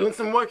is. Doing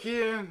some work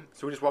here.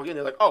 So we just walk in.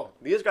 They're like, oh,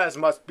 these guys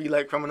must be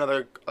like from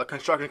another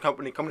construction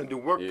company coming to do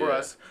work for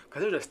us.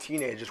 Because they're just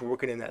teenagers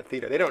working in that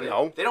theater. They don't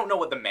know. They don't know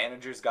what the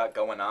manager's got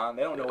going on.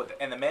 They don't know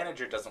and the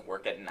manager doesn't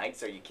work at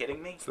nights. Are you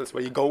kidding me? So that's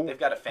where you go. They've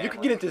got a family. You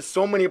can get into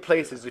so many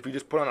places if you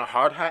just put on a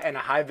hard hat and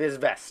a high vis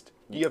vest.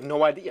 You have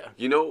no idea.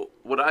 You know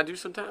what I do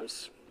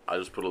sometimes? I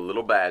just put a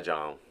little badge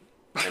on.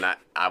 And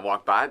I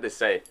walk by. They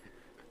say,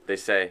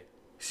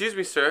 excuse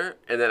me, sir.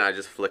 And then I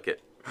just flick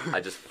it.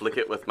 I just flick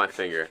it with my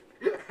finger,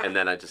 and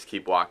then I just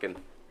keep walking,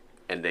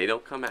 and they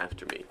don't come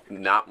after me.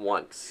 Not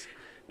once.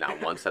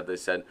 Not once have they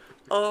said,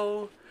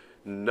 oh,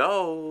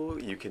 no,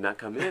 you cannot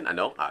come in. I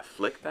know. I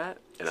flick that,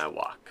 and I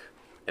walk,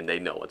 and they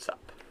know what's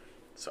up.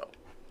 So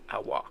I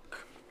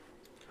walk.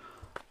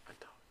 I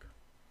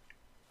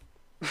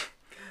talk.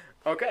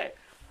 Okay.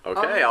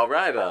 Okay, all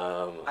right.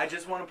 I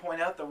just want to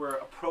point out that we're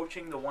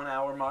approaching the 1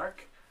 hour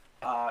mark.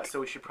 So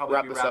we should probably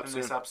be wrapping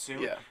this up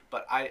soon. Yeah.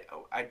 But I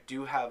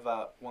do have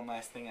one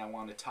last thing I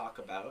want to talk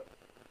about.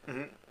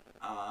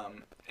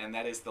 And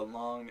that is the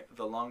long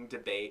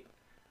debate.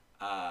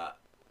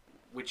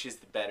 Which is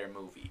the better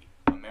movie,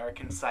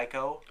 American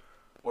Psycho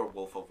or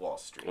Wolf of Wall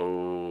Street?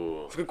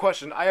 Oh. It's a good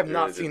question. I have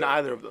not seen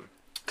either of them.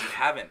 You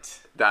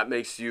haven't. That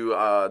makes you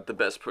the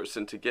best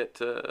person to get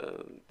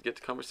to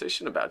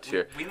conversation about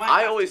here.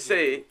 I always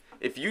say,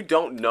 if you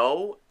don't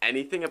know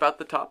anything about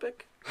the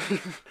topic,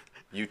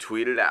 you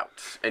tweet it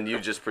out, and you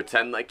just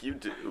pretend like you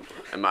do.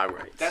 Am I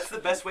right? That's the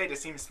best way to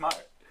seem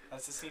smart.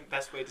 That's the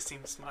best way to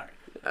seem smart.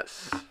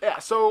 Yes. Yeah,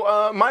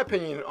 so my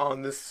opinion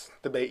on this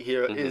debate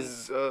here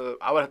is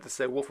I would have to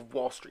say Wolf of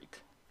Wall Street.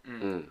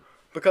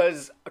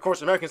 Because, of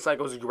course, American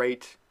Psycho is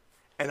great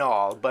and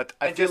all, but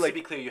I feel just like... to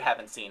be clear, you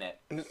haven't seen it.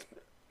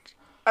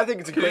 I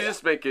think it's a Could great... you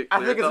just make it I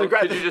clear, think it's though? a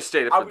great... Could you just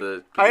state it for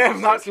the... I have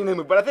not seen the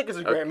movie, but I think it's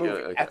a great Okay,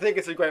 movie. okay. I think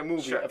it's a great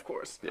movie, Sure. of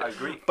course. Yeah. I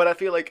agree. But I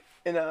feel like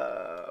in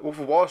Wolf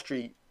of Wall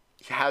Street,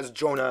 he has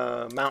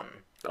Jonah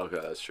Mountain. Okay,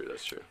 that's true.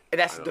 And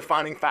that's the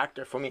defining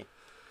factor for me.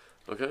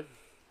 Okay.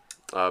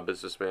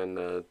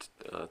 Businessman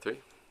 3?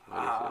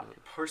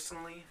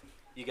 Personally,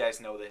 you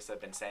guys know this. I've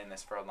been saying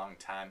this for a long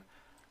time.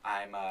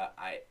 I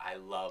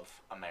love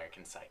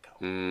American Psycho.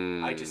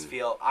 I just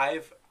feel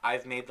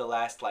I've made the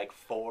last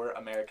 4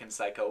 American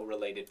Psycho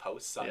related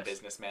posts on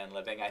Businessman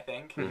Living, I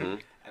think. And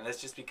that's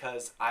just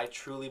because I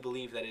truly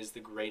believe that is the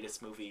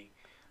greatest movie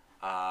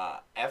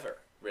ever,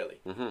 really.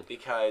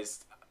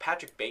 Because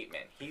Patrick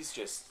Bateman, he's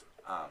just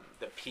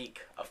the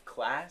peak of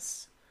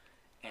class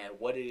and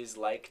what it is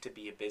like to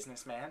be a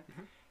businessman.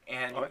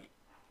 And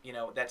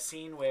that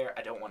scene where,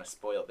 I don't want to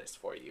spoil this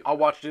for you. I'll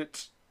watch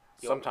it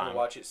sometime. You'll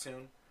watch it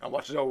soon? I'll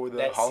watch it over the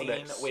that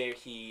holidays. Scene where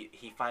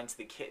he finds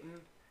the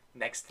kitten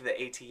next to the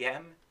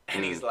ATM,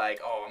 and he's like,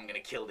 oh, I'm going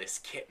to kill this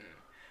kitten.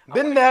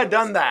 Been there,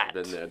 done that.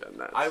 Been there, done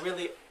that.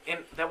 And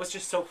that was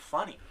just so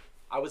funny.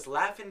 I was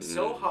laughing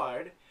so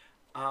hard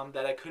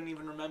that I couldn't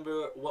even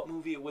remember what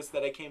movie it was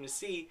that I came to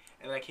see,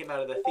 and I came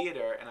out of the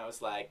theater and I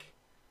was like,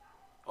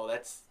 "Oh,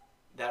 that's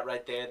that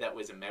right there. That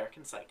was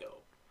American Psycho."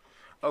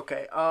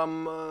 Okay.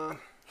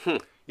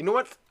 You know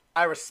what?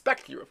 I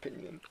respect your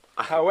opinion.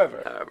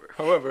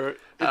 However,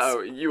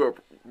 you are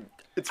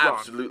it's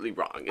absolutely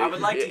wrong. I would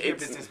like to hear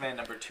Businessman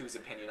number 2's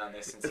opinion on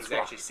this since he's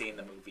actually seen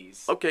the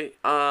movies. Okay.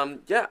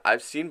 Yeah,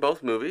 I've seen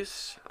both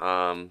movies.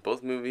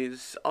 Both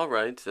movies, all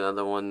right. The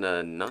other one,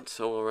 not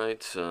so all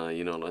right.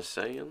 You know what I'm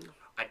saying?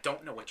 I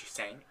don't know what you're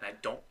saying, and I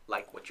don't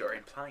like what you're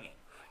implying.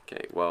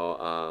 Okay. Well,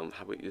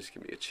 how about you just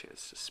give me a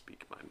chance to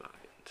speak my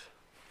mind?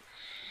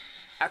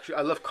 Actually,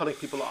 I love cutting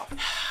people off.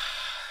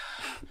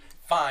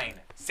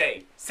 Fine.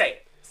 Say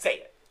it.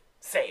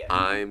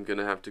 I'm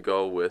gonna have to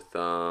go with,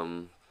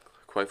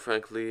 quite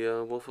frankly,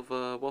 Wolf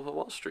of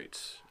Wall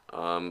Street.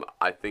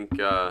 I think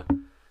the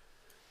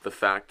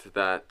fact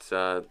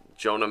that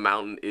Jonah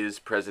Mountain is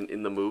present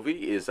in the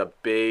movie is a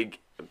big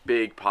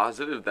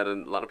positive that a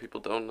lot of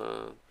people don't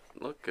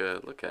look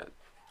at.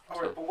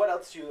 All right, but what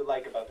else do you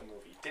like about the movie?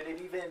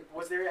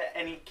 Was there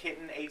any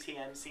kitten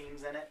ATM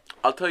scenes in it?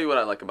 I'll tell you what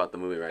I like about the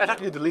movie right now. That's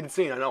actually a deleted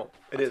scene. I know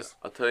it is.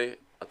 I'll tell you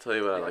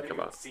what I like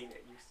about. Seen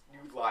it. You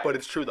lied. But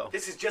it's true though.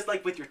 This is just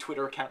like with your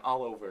Twitter account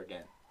all over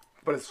again.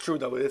 But it's true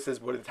though. This is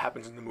what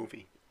happens in the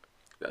movie.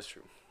 That's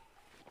true.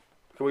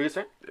 So what are you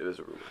saying? It is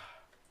a rumor.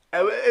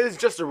 It is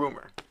just a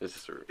rumor. It's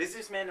just a rumor.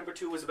 Businessman number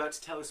 2 was about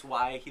to tell us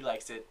why he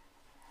likes it.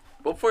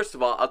 Well, first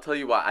of all, I'll tell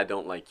you why I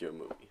don't like your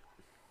movie.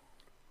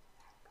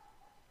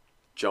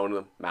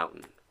 Jonah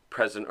Mountain,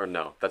 present or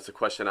no? That's the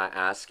question I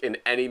ask in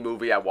any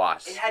movie I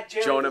watch. It had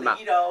Jared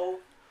Leto.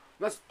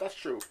 That's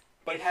true.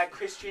 But it had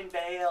Christian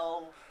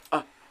Bale.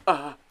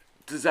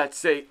 Does that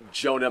say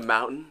Jonah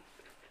Mountain?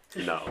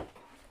 No.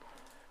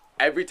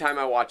 Every time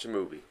I watch a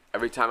movie.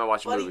 But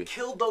he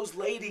killed those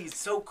ladies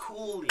so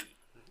coolly.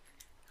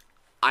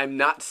 I'm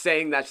not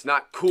saying that's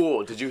not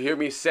cool. Did you hear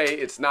me say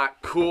it's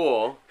not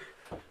cool?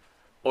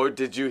 Or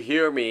did you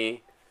hear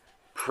me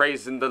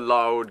praising the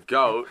Lord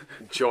Goat,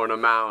 Jonah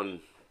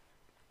Mountain?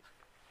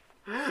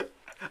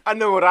 I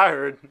know what I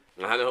heard.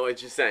 I know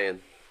what you're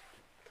saying.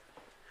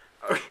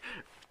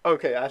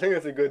 Okay, I think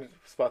that's a good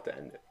spot to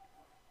end it.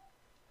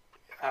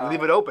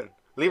 Leave it open.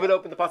 Leave it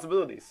open to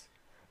possibilities.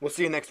 We'll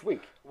see you next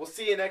week. We'll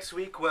see you next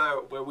week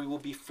where we will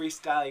be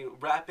freestyle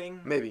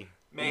rapping. Maybe.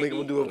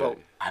 We'll do a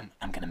vote.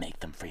 I'm gonna make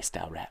them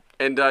freestyle rap.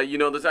 And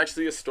there's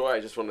actually a story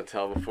I just want to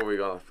tell before we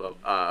go off.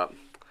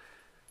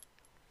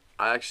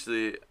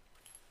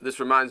 This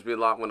reminds me a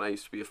lot when I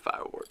used to be a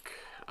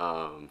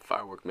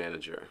firework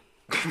manager,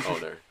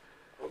 owner.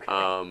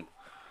 Okay.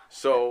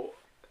 So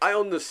I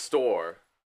owned this store